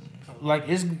 Like,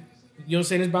 it's, you know what I'm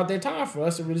saying? It's about that time for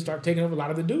us to really start taking over a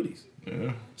lot of the duties.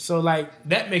 Yeah. So, like,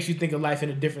 that makes you think of life in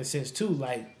a different sense, too.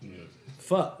 Like,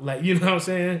 fuck. Like, you know what I'm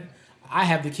saying? I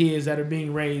have the kids that are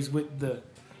being raised with the,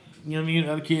 you know what I mean?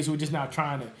 Other kids who are just now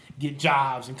trying to get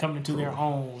jobs and coming into their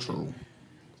own. True. You know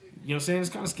what I'm saying? It's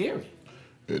kind of scary.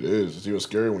 It is. It's even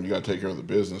scary when you got to take care of the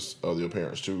business of your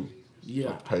parents, too. Yeah.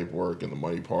 Like paperwork and the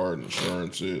money part and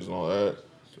insurances and all that.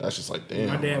 That's just like, damn.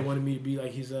 My dad wanted me to be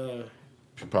like his,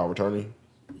 Power of attorney?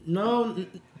 no,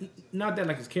 not that,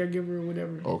 like his caregiver or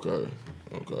whatever. Okay.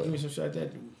 Give me some shit like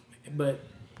that. But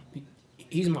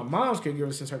he's my mom's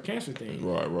caregiver since her cancer thing.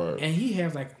 Right. And he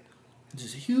has like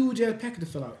this huge ass packet to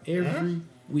fill out every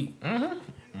week. You know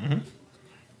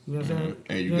what I'm saying?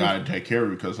 And you gotta take care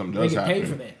of it because something They does get happen. paid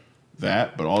for that.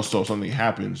 That, but also if something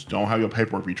happens, don't have your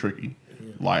paperwork be tricky.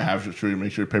 Like, have your tree,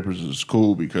 make sure your papers is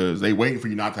cool because they waiting for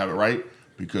you not to have it right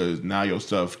because now your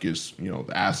stuff gets, you know,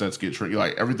 the assets get tricky.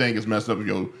 Like, everything gets messed up if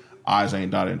your I's ain't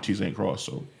dotted and T's ain't crossed.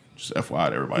 So, just FYI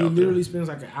to everybody He out there. literally spends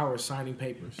like an hour signing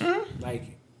papers,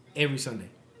 like every Sunday.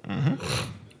 Yeah,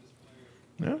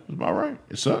 it's about right.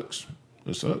 It sucks.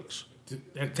 To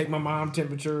take my mom's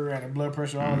temperature and her blood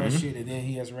pressure, all that shit, and then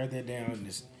he has to write that down and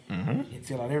just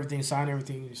fill out everything, sign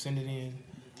everything, send it in.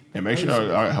 And make sure y'all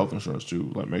got health insurance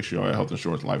too. Like, make sure y'all got health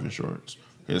insurance, life insurance.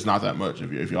 It's not that much.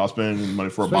 If y'all spend money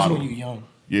for a Especially bottle, when you're young.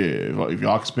 yeah. If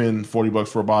y'all can spend $40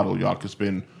 for a bottle, y'all can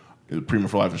spend the premium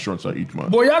for life insurance each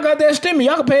month. Boy, y'all got that stimmy.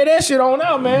 Y'all can pay that shit on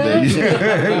out, man. There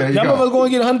you Y'all go. motherfuckers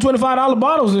going to get $125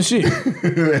 bottles and shit.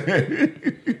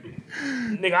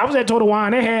 Nigga, I was at Total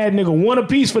Wine. They had, nigga, one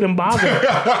apiece for them bottles.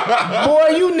 Boy,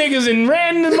 you niggas and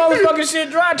ran this motherfucking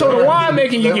shit dry. Total Wine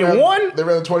making you get one. They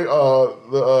ran the 20,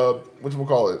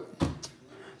 whatchamacallit?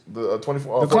 The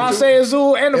 24. The Classe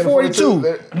Azul and the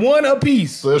 42. One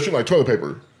apiece. So they're shooting like toilet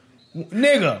paper.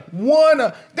 Nigga, one.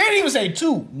 They didn't even say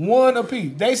two. One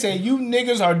apiece. They say you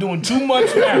niggas are doing too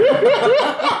much now.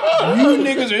 You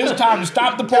niggas, it's time to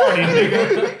stop the party,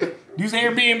 nigga. These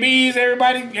Airbnbs,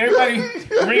 everybody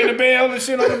ringing the bell and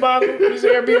shit on the bottom. These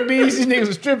Airbnbs, these niggas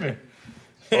are stripping.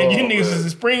 And you niggas is in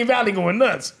Spring Valley going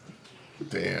nuts.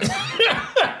 Damn.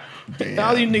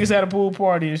 All you niggas had a pool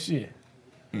party and shit.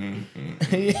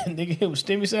 Yeah, nigga, it was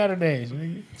Stimmy Saturdays,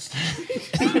 nigga.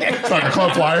 It's like a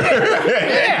club flyer.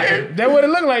 Yeah, that what it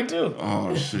looked like too.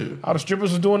 Oh shit. All the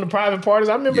strippers was doing the private parties.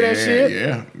 I remember that shit.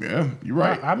 Yeah. You're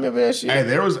right. I remember that shit. Hey,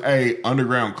 there was a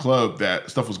underground club that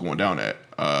stuff was going down at.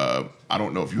 I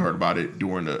don't know if you heard about it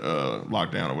during the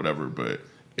lockdown or whatever, but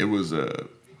it was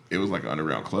like an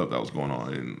underground club that was going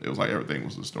on, and it was like everything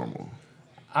was just normal.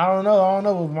 I don't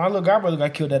know. My little godbrother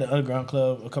got killed at an underground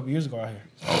club a couple years ago out here.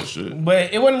 Oh shit.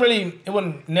 But it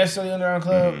wasn't necessarily an underground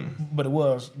club, but it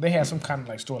was. They had some kind of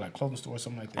like store, like clothing store or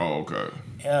something like that. Oh okay.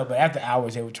 But after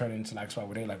hours, they would turn it into like a spot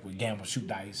where they like would gamble, shoot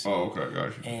dice, Oh okay,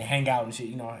 gotcha. and hang out and shit.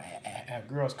 You know, have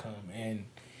girls come. And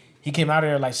he came out of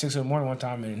there like 6 in the morning one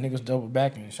time, and niggas doubled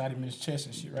back and shot him in his chest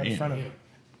and shit right in front of him.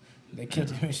 They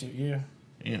killed him and shit. Yeah.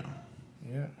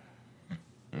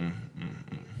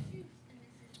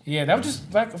 Yeah, that was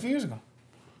just like a few years ago.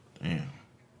 Damn.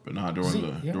 But nah, during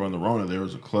See, yeah. the Rona, there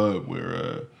was a club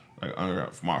where like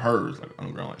underground. From I heard, like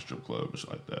underground like strip club and shit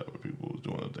like that, where people was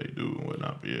doing what they do and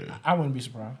whatnot. But yeah, I wouldn't be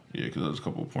surprised. yeah, because there's a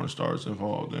couple of porn stars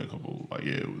involved, and a couple like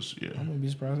it was I wouldn't be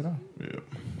surprised at all. yeah.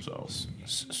 So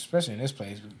Especially in this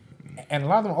place. And a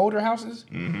lot of them older houses,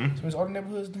 some of these older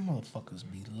neighborhoods, them motherfuckers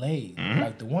be laid.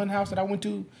 Like the one house that I went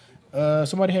to,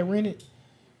 somebody had rented.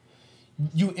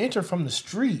 You enter from the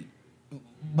street,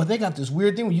 but they got this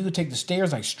weird thing where you could take the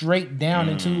stairs like straight down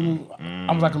into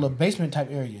almost like a little basement type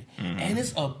area. And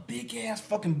it's a big ass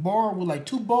fucking bar with like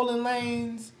 2 bowling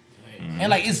lanes. And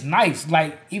like it's nice.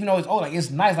 Like even though it's old, like it's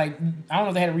nice. Like I don't know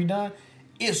if they had it redone.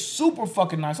 It's super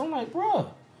fucking nice. I'm like,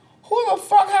 bro, who the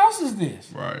fuck house is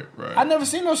this? right. I never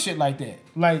seen no shit like that.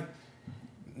 Like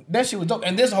that shit was dope.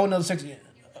 And there's a whole nother section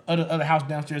of the other house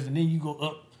downstairs, and then you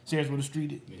go upstairs where the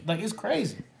street is. Like it's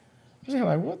crazy. I was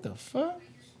like, what the fuck?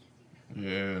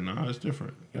 Yeah, no, it's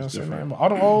different. You know It's what I'm saying? different. Man? All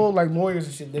the old like lawyers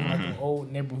and shit live in like the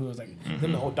old neighborhoods, like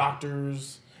them the old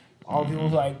doctors, all the people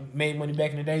who like made money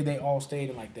back in the day. They all stayed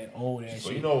in like that old ass So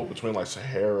shit. you know, between like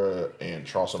Sahara and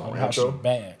Charleston All on the houses Rancho, are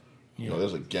bad. you know,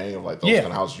 there's a gang of like those Yeah.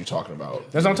 kind of houses you're talking about.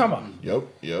 That's what I'm talking about.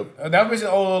 Yep. That was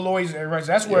the old lawyers. Right? So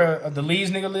that's where the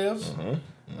Lee's nigga lives.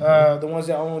 The ones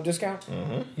that own discount. Yeah,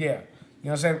 you know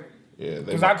what I'm saying? Yeah,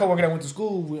 Because our coworker that went to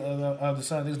school with the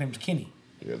son, his name was Kenny.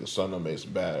 yeah, the son done made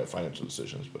some bad financial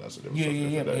decisions, but that's a different Yeah.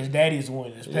 subject for But his that. daddy is the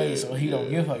one that's paid, Yeah, so he don't yeah.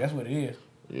 give her. That's what it is.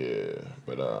 Yeah,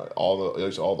 but all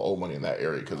the old money in that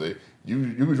area because you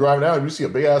be driving down and you see a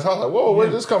big ass house like whoa, where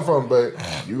did this come from? But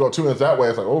you go 2 minutes that way,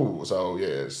 it's like oh, so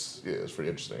it's pretty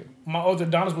interesting. My older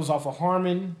Donna's was off of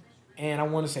Harmon, and I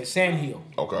want to say Sand Hill.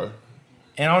 Okay,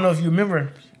 And I don't know if you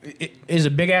remember, it's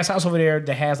a big ass house over there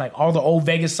that has like all the old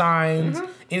Vegas signs,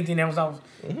 anything that was out.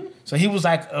 So he was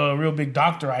like a real big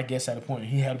doctor, I guess, at a point.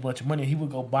 He had a bunch of money. He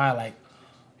would go buy like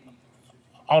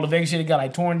all the Vegas shit that got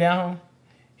like torn down.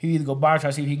 He would either go buy or try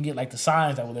to see if he can get like the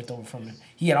signs that were left over from him.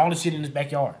 He had all the shit in his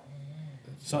backyard.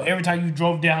 So every time you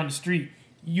drove down the street,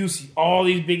 you see all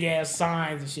these big ass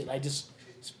signs and shit. Like just,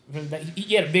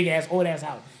 he had a big ass old ass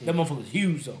house. That motherfucker was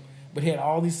huge though. But he had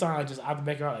all these signs just out the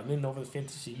backyard, like leaning over the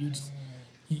fence and shit.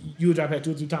 You would drive past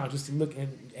 2 or 3 times just to look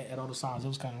at all the signs. It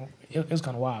was kind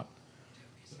of wild.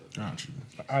 Got you.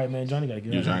 All right, man. Johnny got to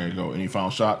get You out. trying to go? Any final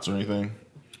shots or anything?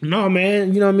 No,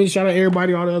 man. You know what I mean? Shout out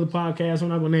everybody, all the other podcasts. I'm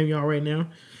not going to name y'all right now.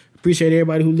 Appreciate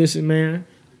everybody who listened, man.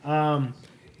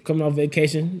 Coming off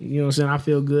vacation, you know what I'm saying? I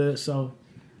feel good. So,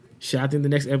 shit, I think the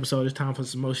next episode is time for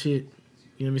some more shit. You know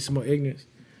what I mean? Some more ignorance.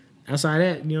 Outside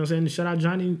that, you know what I'm saying? Shout out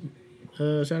Johnny.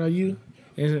 Shout out you.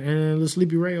 And little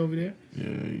Sleepy Ray over there. Yeah,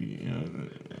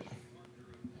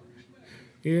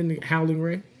 and Howling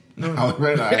Ray. Howling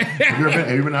Ray, have you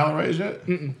been to Howling Rays yet?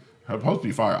 Mm-mm. Supposed to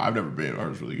be fire. I've never been. I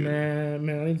was really good.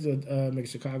 Man, I need to make a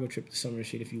Chicago trip this summer and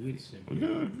shit if you with it. We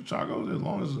good. Chicago, as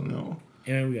long as, you know.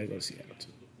 And we got to go to Seattle, too.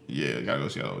 Yeah, gotta go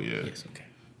to Seattle, yeah. Yes, okay.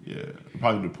 Yeah.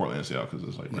 Probably do Portland and Seattle because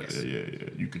it's like, Yes. yeah.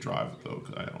 You can drive, though,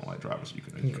 because I don't like driving, so you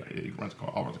can, you can rent the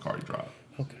car. I'll rent the car, you drive.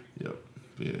 Okay. Yep.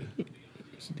 But yeah,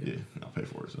 I'll pay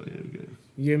for it, so yeah, we're good.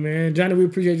 Yeah, man. Johnny, we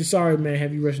appreciate you. Sorry, man.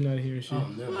 Have you rushing out of here and shit? He'll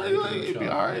be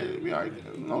all right. He'll be all right.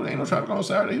 No, there ain't no traffic on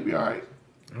Saturday. He'll be all right.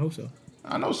 I hope so.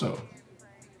 I know so.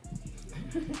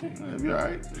 He'll be all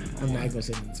right. I'm not going to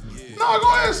say nothing to me. No, go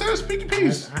ahead. Say a speaking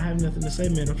piece. I have nothing to say,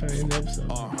 man. I'm trying to end the episode.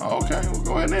 Oh, okay, well,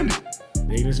 go ahead and end it.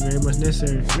 Ignorance is very much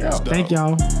necessary. Yeah. Thank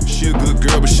y'all. She a good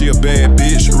girl, but she a bad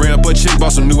bitch. Ran up a chick,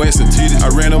 bought some new ass and titties.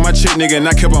 I ran on my chick, nigga, and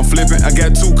I kept on flipping. I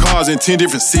got 2 cars in 10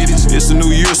 different cities. It's a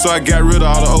new year, so I got rid of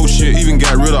all the old shit. Even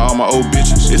got rid of all my old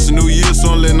bitches. It's a new year,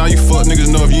 so I'm letting all you fuck niggas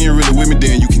know if you ain't really with me,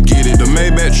 then you can get it. The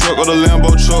Maybach truck or the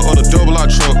Lambo truck or the double R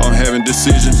truck, I'm having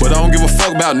decisions. But I don't give a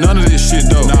fuck about none of this shit,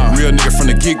 though. Nah, real nigga from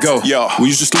the get-go. Yo,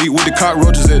 we used to sleep with the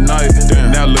cockroaches at night.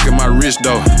 Damn. Now look at my wrist,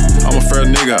 though. I'm a fair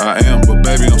nigga, I am. But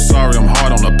baby, I'm sorry, I'm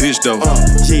hard on a bitch, though.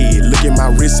 Yeah, look at my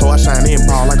wrist, so I shine in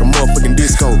ball like a motherfucking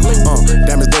disco.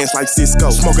 Diamonds dance like Cisco,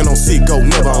 smoking on Sicko,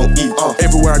 never on E.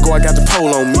 Everywhere I go, I got the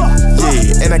pole on me.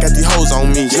 Yeah, and I got these hoes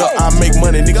on me. Yeah, I make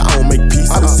money, nigga, I don't make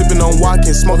peace. I be sipping on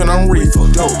Watkins, smoking on reefer.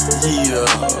 Dope, yeah,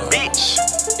 bitch.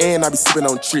 And I be sipping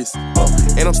on Tris.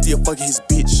 And I'm still fucking his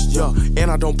bitch. Yeah,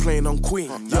 and I don't plan on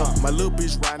quitting. Yeah, my little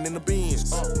bitch riding in the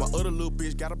Benz. My other little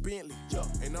bitch got a Bentley. Yeah,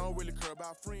 and I don't really care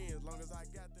about friends, long as I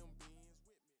got them.